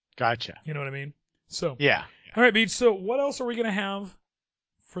 Gotcha. You know what I mean? So Yeah. All right, Beach. So what else are we gonna have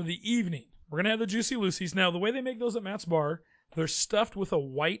for the evening? We're gonna have the Juicy Lucy's. Now, the way they make those at Matt's Bar, they're stuffed with a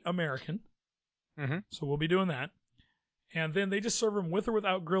white American. Mm-hmm. So we'll be doing that. And then they just serve them with or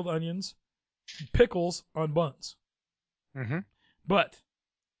without grilled onions, and pickles on buns. Mm-hmm. But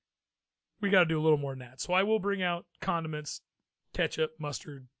we got to do a little more than that. So I will bring out condiments, ketchup,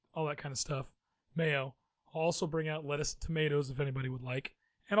 mustard, all that kind of stuff, mayo. I'll also bring out lettuce and tomatoes if anybody would like.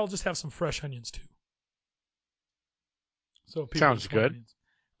 And I'll just have some fresh onions too. So sounds good.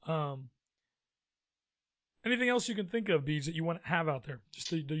 Onions. Anything else you can think of, Beej, that you want to have out there? Just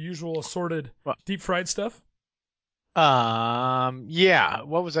the usual assorted deep fried stuff? Yeah.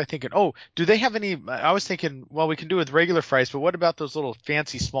 What was I thinking? Oh, do they have any? I was thinking, well, we can do with regular fries, but what about those little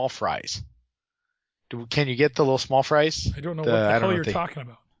fancy small fries? Can you get the little small fries? I don't know what the hell you're talking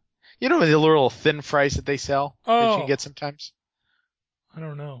about. You know the little thin fries that they sell that you can get sometimes? I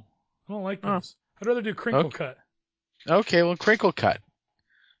don't know. I don't like those. I'd rather do crinkle cut. Okay, well, crinkle cut.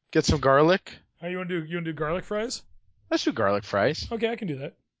 Get some garlic. Oh, you want to do garlic fries? Let's do garlic fries. Okay, I can do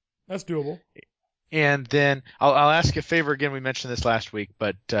that. That's doable. And then I'll ask a favor again. We mentioned this last week,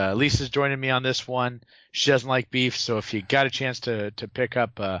 but Lisa's joining me on this one. She doesn't like beef, so if you got a chance to pick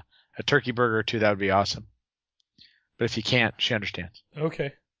up a turkey burger or two, that would be awesome. But if you can't, she understands.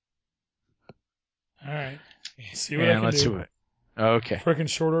 Okay. All right. Let's see what I can let's do. do it. Okay. Frickin'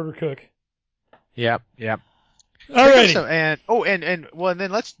 short order cook. Yep. All right. And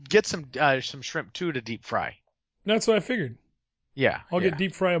then let's get some shrimp too to deep fry. That's what I figured. Yeah. I'll get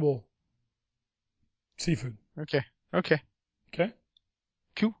deep fryable seafood. Okay. Okay.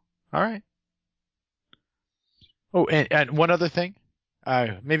 Cool. All right. Oh, and one other thing,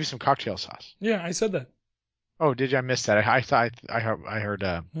 maybe some cocktail sauce. Yeah, I said that. Oh, did you? I missed that. I thought I heard.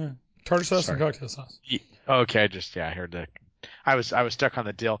 Tartar sauce and cocktail sauce. Okay, I heard that. I was stuck on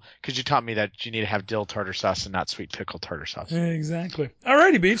the dill because you taught me that you need to have dill tartar sauce and not sweet pickle tartar sauce. Exactly.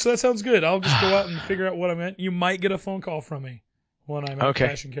 Alrighty, Beach. So that sounds good. I'll just go out and figure out what I meant. You might get a phone call from me when I'm at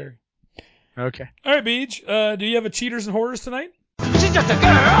Cash and Carry. Okay. All right, Beach. Do you have a Cheaters and Horrors tonight? She's just a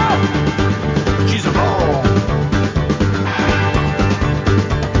girl. She's a ball.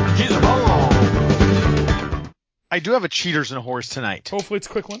 She's a ball. I do have a Cheaters and Horrors tonight. Hopefully it's a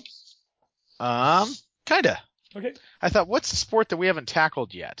quick one. Kinda. Okay. I thought, what's the sport that we haven't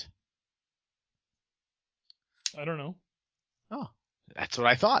tackled yet? I don't know. Oh, that's what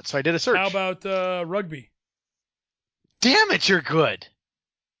I thought. So I did a search. How about rugby? Damn it, you're good.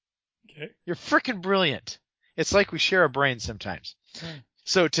 Okay. You're freaking brilliant. It's like we share a brain sometimes.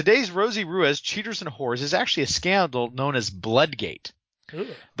 So today's Rosie Ruiz, Cheaters and Whores, is actually a scandal known as Bloodgate. Ugh.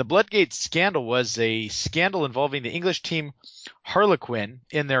 The Bloodgate scandal was a scandal involving the English team Harlequin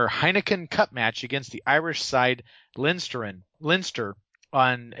in their Heineken Cup match against the Irish side Leinster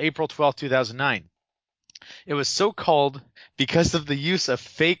on April 12, 2009. It was so called because of the use of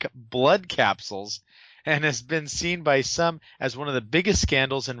fake blood capsules and has been seen by some as one of the biggest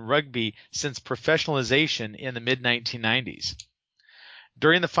scandals in rugby since professionalization in the mid-1990s.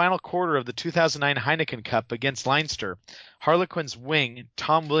 During the final quarter of the 2009 Heineken Cup against Leinster, Harlequin's wing,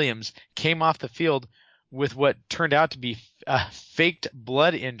 Tom Williams, came off the field with what turned out to be a faked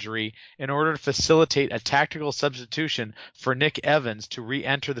blood injury in order to facilitate a tactical substitution for Nick Evans to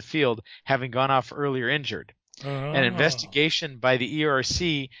re-enter the field, having gone off earlier injured. An investigation by the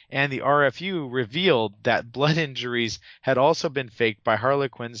ERC and the RFU revealed that blood injuries had also been faked by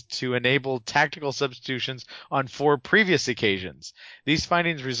Harlequins to enable tactical substitutions on 4 previous occasions. These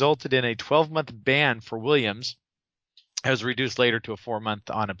findings resulted in a 12-month ban for Williams. It was reduced later to a 4-month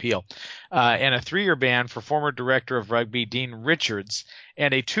on appeal, and a 3-year ban for former director of rugby Dean Richards,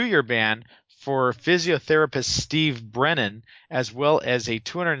 and a 2-year ban for physiotherapist Steve Brennan, as well as a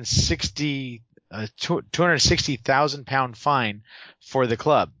 £260,000 fine for the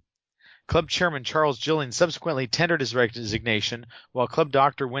club. Club chairman Charles Gilling subsequently tendered his resignation, while club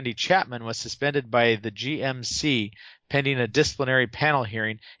doctor Wendy Chapman was suspended by the GMC pending a disciplinary panel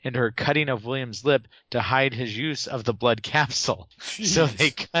hearing into her cutting of Williams' lip to hide his use of the blood capsule. Jeez. So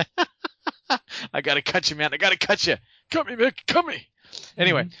they cut I gotta cut you, man. I gotta cut you. Cut me, Mick. Cut me.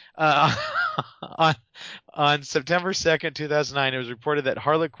 Anyway, on September 2nd, 2009, it was reported that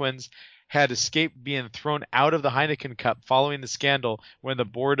Harlequins had escaped being thrown out of the Heineken Cup following the scandal when the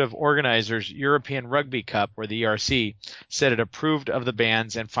Board of Organizers European Rugby Cup, or the ERC, said it approved of the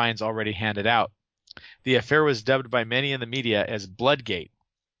bans and fines already handed out. The affair was dubbed by many in the media as Bloodgate.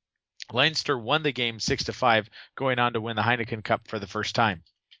 Leinster won the game 6-5, going on to win the Heineken Cup for the first time.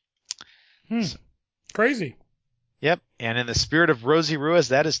 Crazy. Yep, and in the spirit of Rosie Ruiz,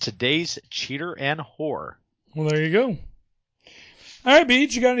 that is today's Cheater and Whore. Well, there you go. All right,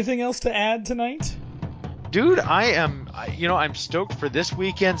 Beach, you got anything else to add tonight? Dude, I'm stoked for this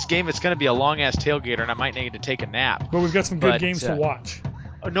weekend's game. It's going to be a long-ass tailgater, and I might need to take a nap. But we've got some good games to watch.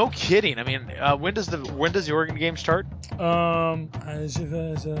 No kidding. I mean, when does the Oregon game start?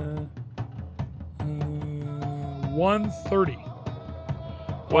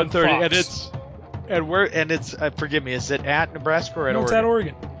 1:30. 1:30, and it's forgive me, is it at Nebraska or at Oregon? It's at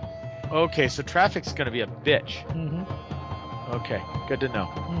Oregon. Okay, so traffic's going to be a bitch. Mm-hmm. Okay, good to know.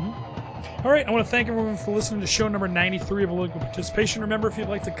 Mm-hmm. All right, I want to thank everyone for listening to show number 93 of Local Participation. Remember, if you'd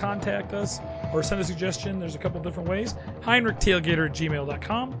like to contact us or send a suggestion, there's a couple different ways.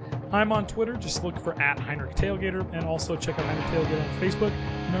 HeinrichTailgater@gmail.com. I'm on Twitter. Just look for @HeinrichTailgater, and also check out Heinrich Tailgater on Facebook.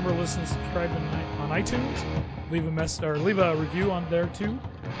 Remember, listen and subscribe on iTunes. Leave a message or leave a review on there too.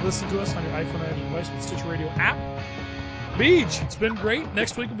 Listen to us on your iPhone or Android device with the Stitcher Radio app. Beach, it's been great.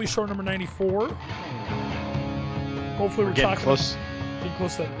 Next week will be show number 94. Hopefully we're getting talking close. Getting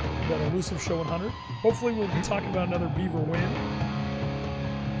close to that elusive show 100. Hopefully we'll be talking about another Beaver win.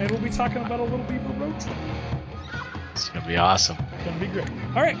 And we'll be talking about a little Beaver road trip. It's going to be awesome. It's going to be great.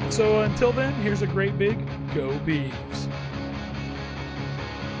 All right, so until then, here's a great big Go Beavs.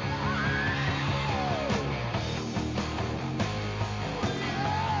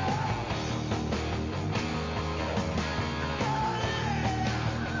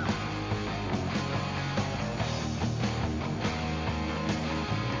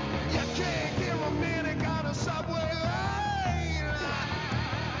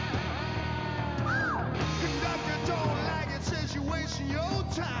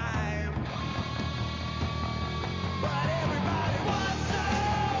 But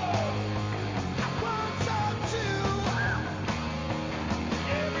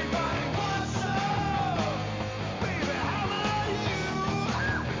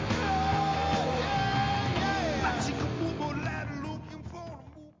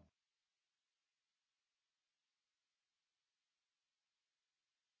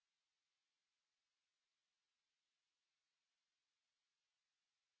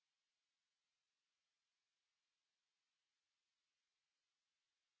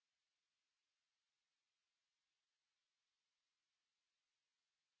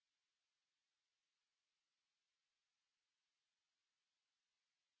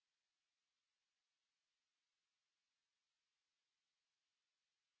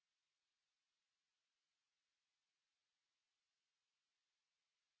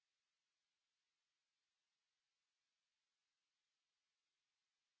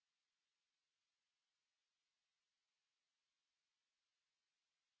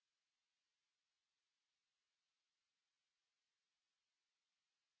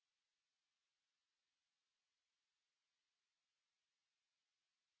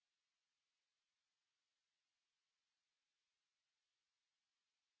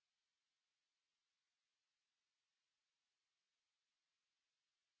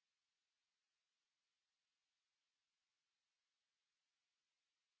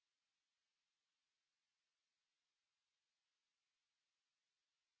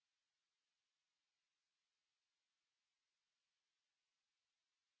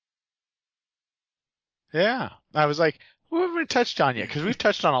Yeah. I was like, we haven't touched on yet because we've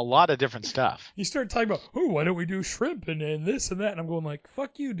touched on a lot of different stuff. You start talking about, oh, why don't we do shrimp and this and that? And I'm going like,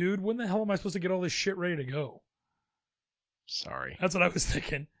 fuck you, dude. When the hell am I supposed to get all this shit ready to go? Sorry. That's what I was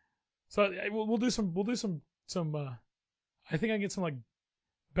thinking. So we'll do some. I think I can get some like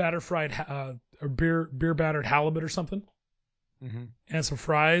batter fried or beer battered halibut or something, and some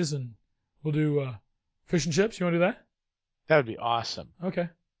fries, and we'll do fish and chips. You want to do that? That would be awesome. Okay.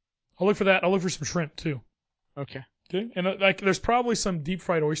 I'll look for that. I'll look for some shrimp too. Okay. Okay. And there's probably some deep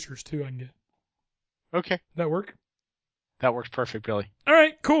fried oysters too I can get. Okay. That work? That works perfect, Billy. All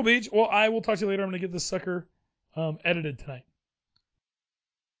right. Cool, Beach. Well, I will talk to you later. I'm gonna get this sucker edited tonight.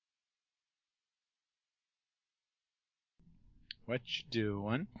 What you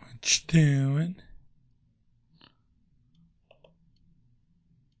doing? What you doing?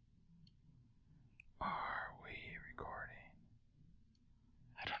 Are we recording?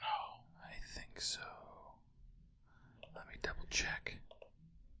 I don't know. I think so. Let me double check.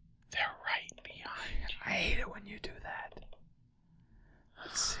 They're right behind you. I hate it when you do that.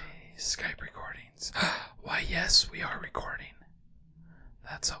 Let's see. Skype recordings. Why, yes, we are recording.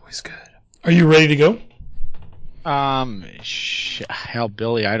 That's always good. Are you ready to go? Hell,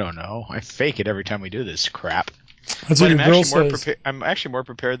 Billy, I don't know. I fake it every time we do this crap. That's what your girl says. I'm actually more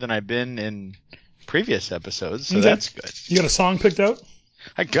prepared than I've been in previous episodes, so that's good. You got a song picked out?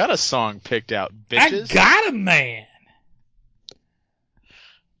 I got a song picked out, bitches. I got a man.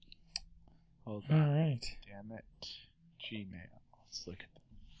 Hold on. All right. Damn it. Gmail. Let's look at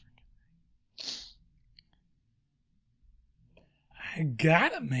I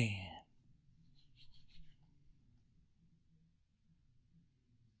got a man.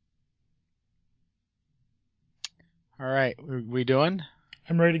 All right, we doing?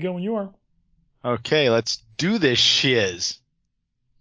 I'm ready to go when you are. Okay, let's do this shiz.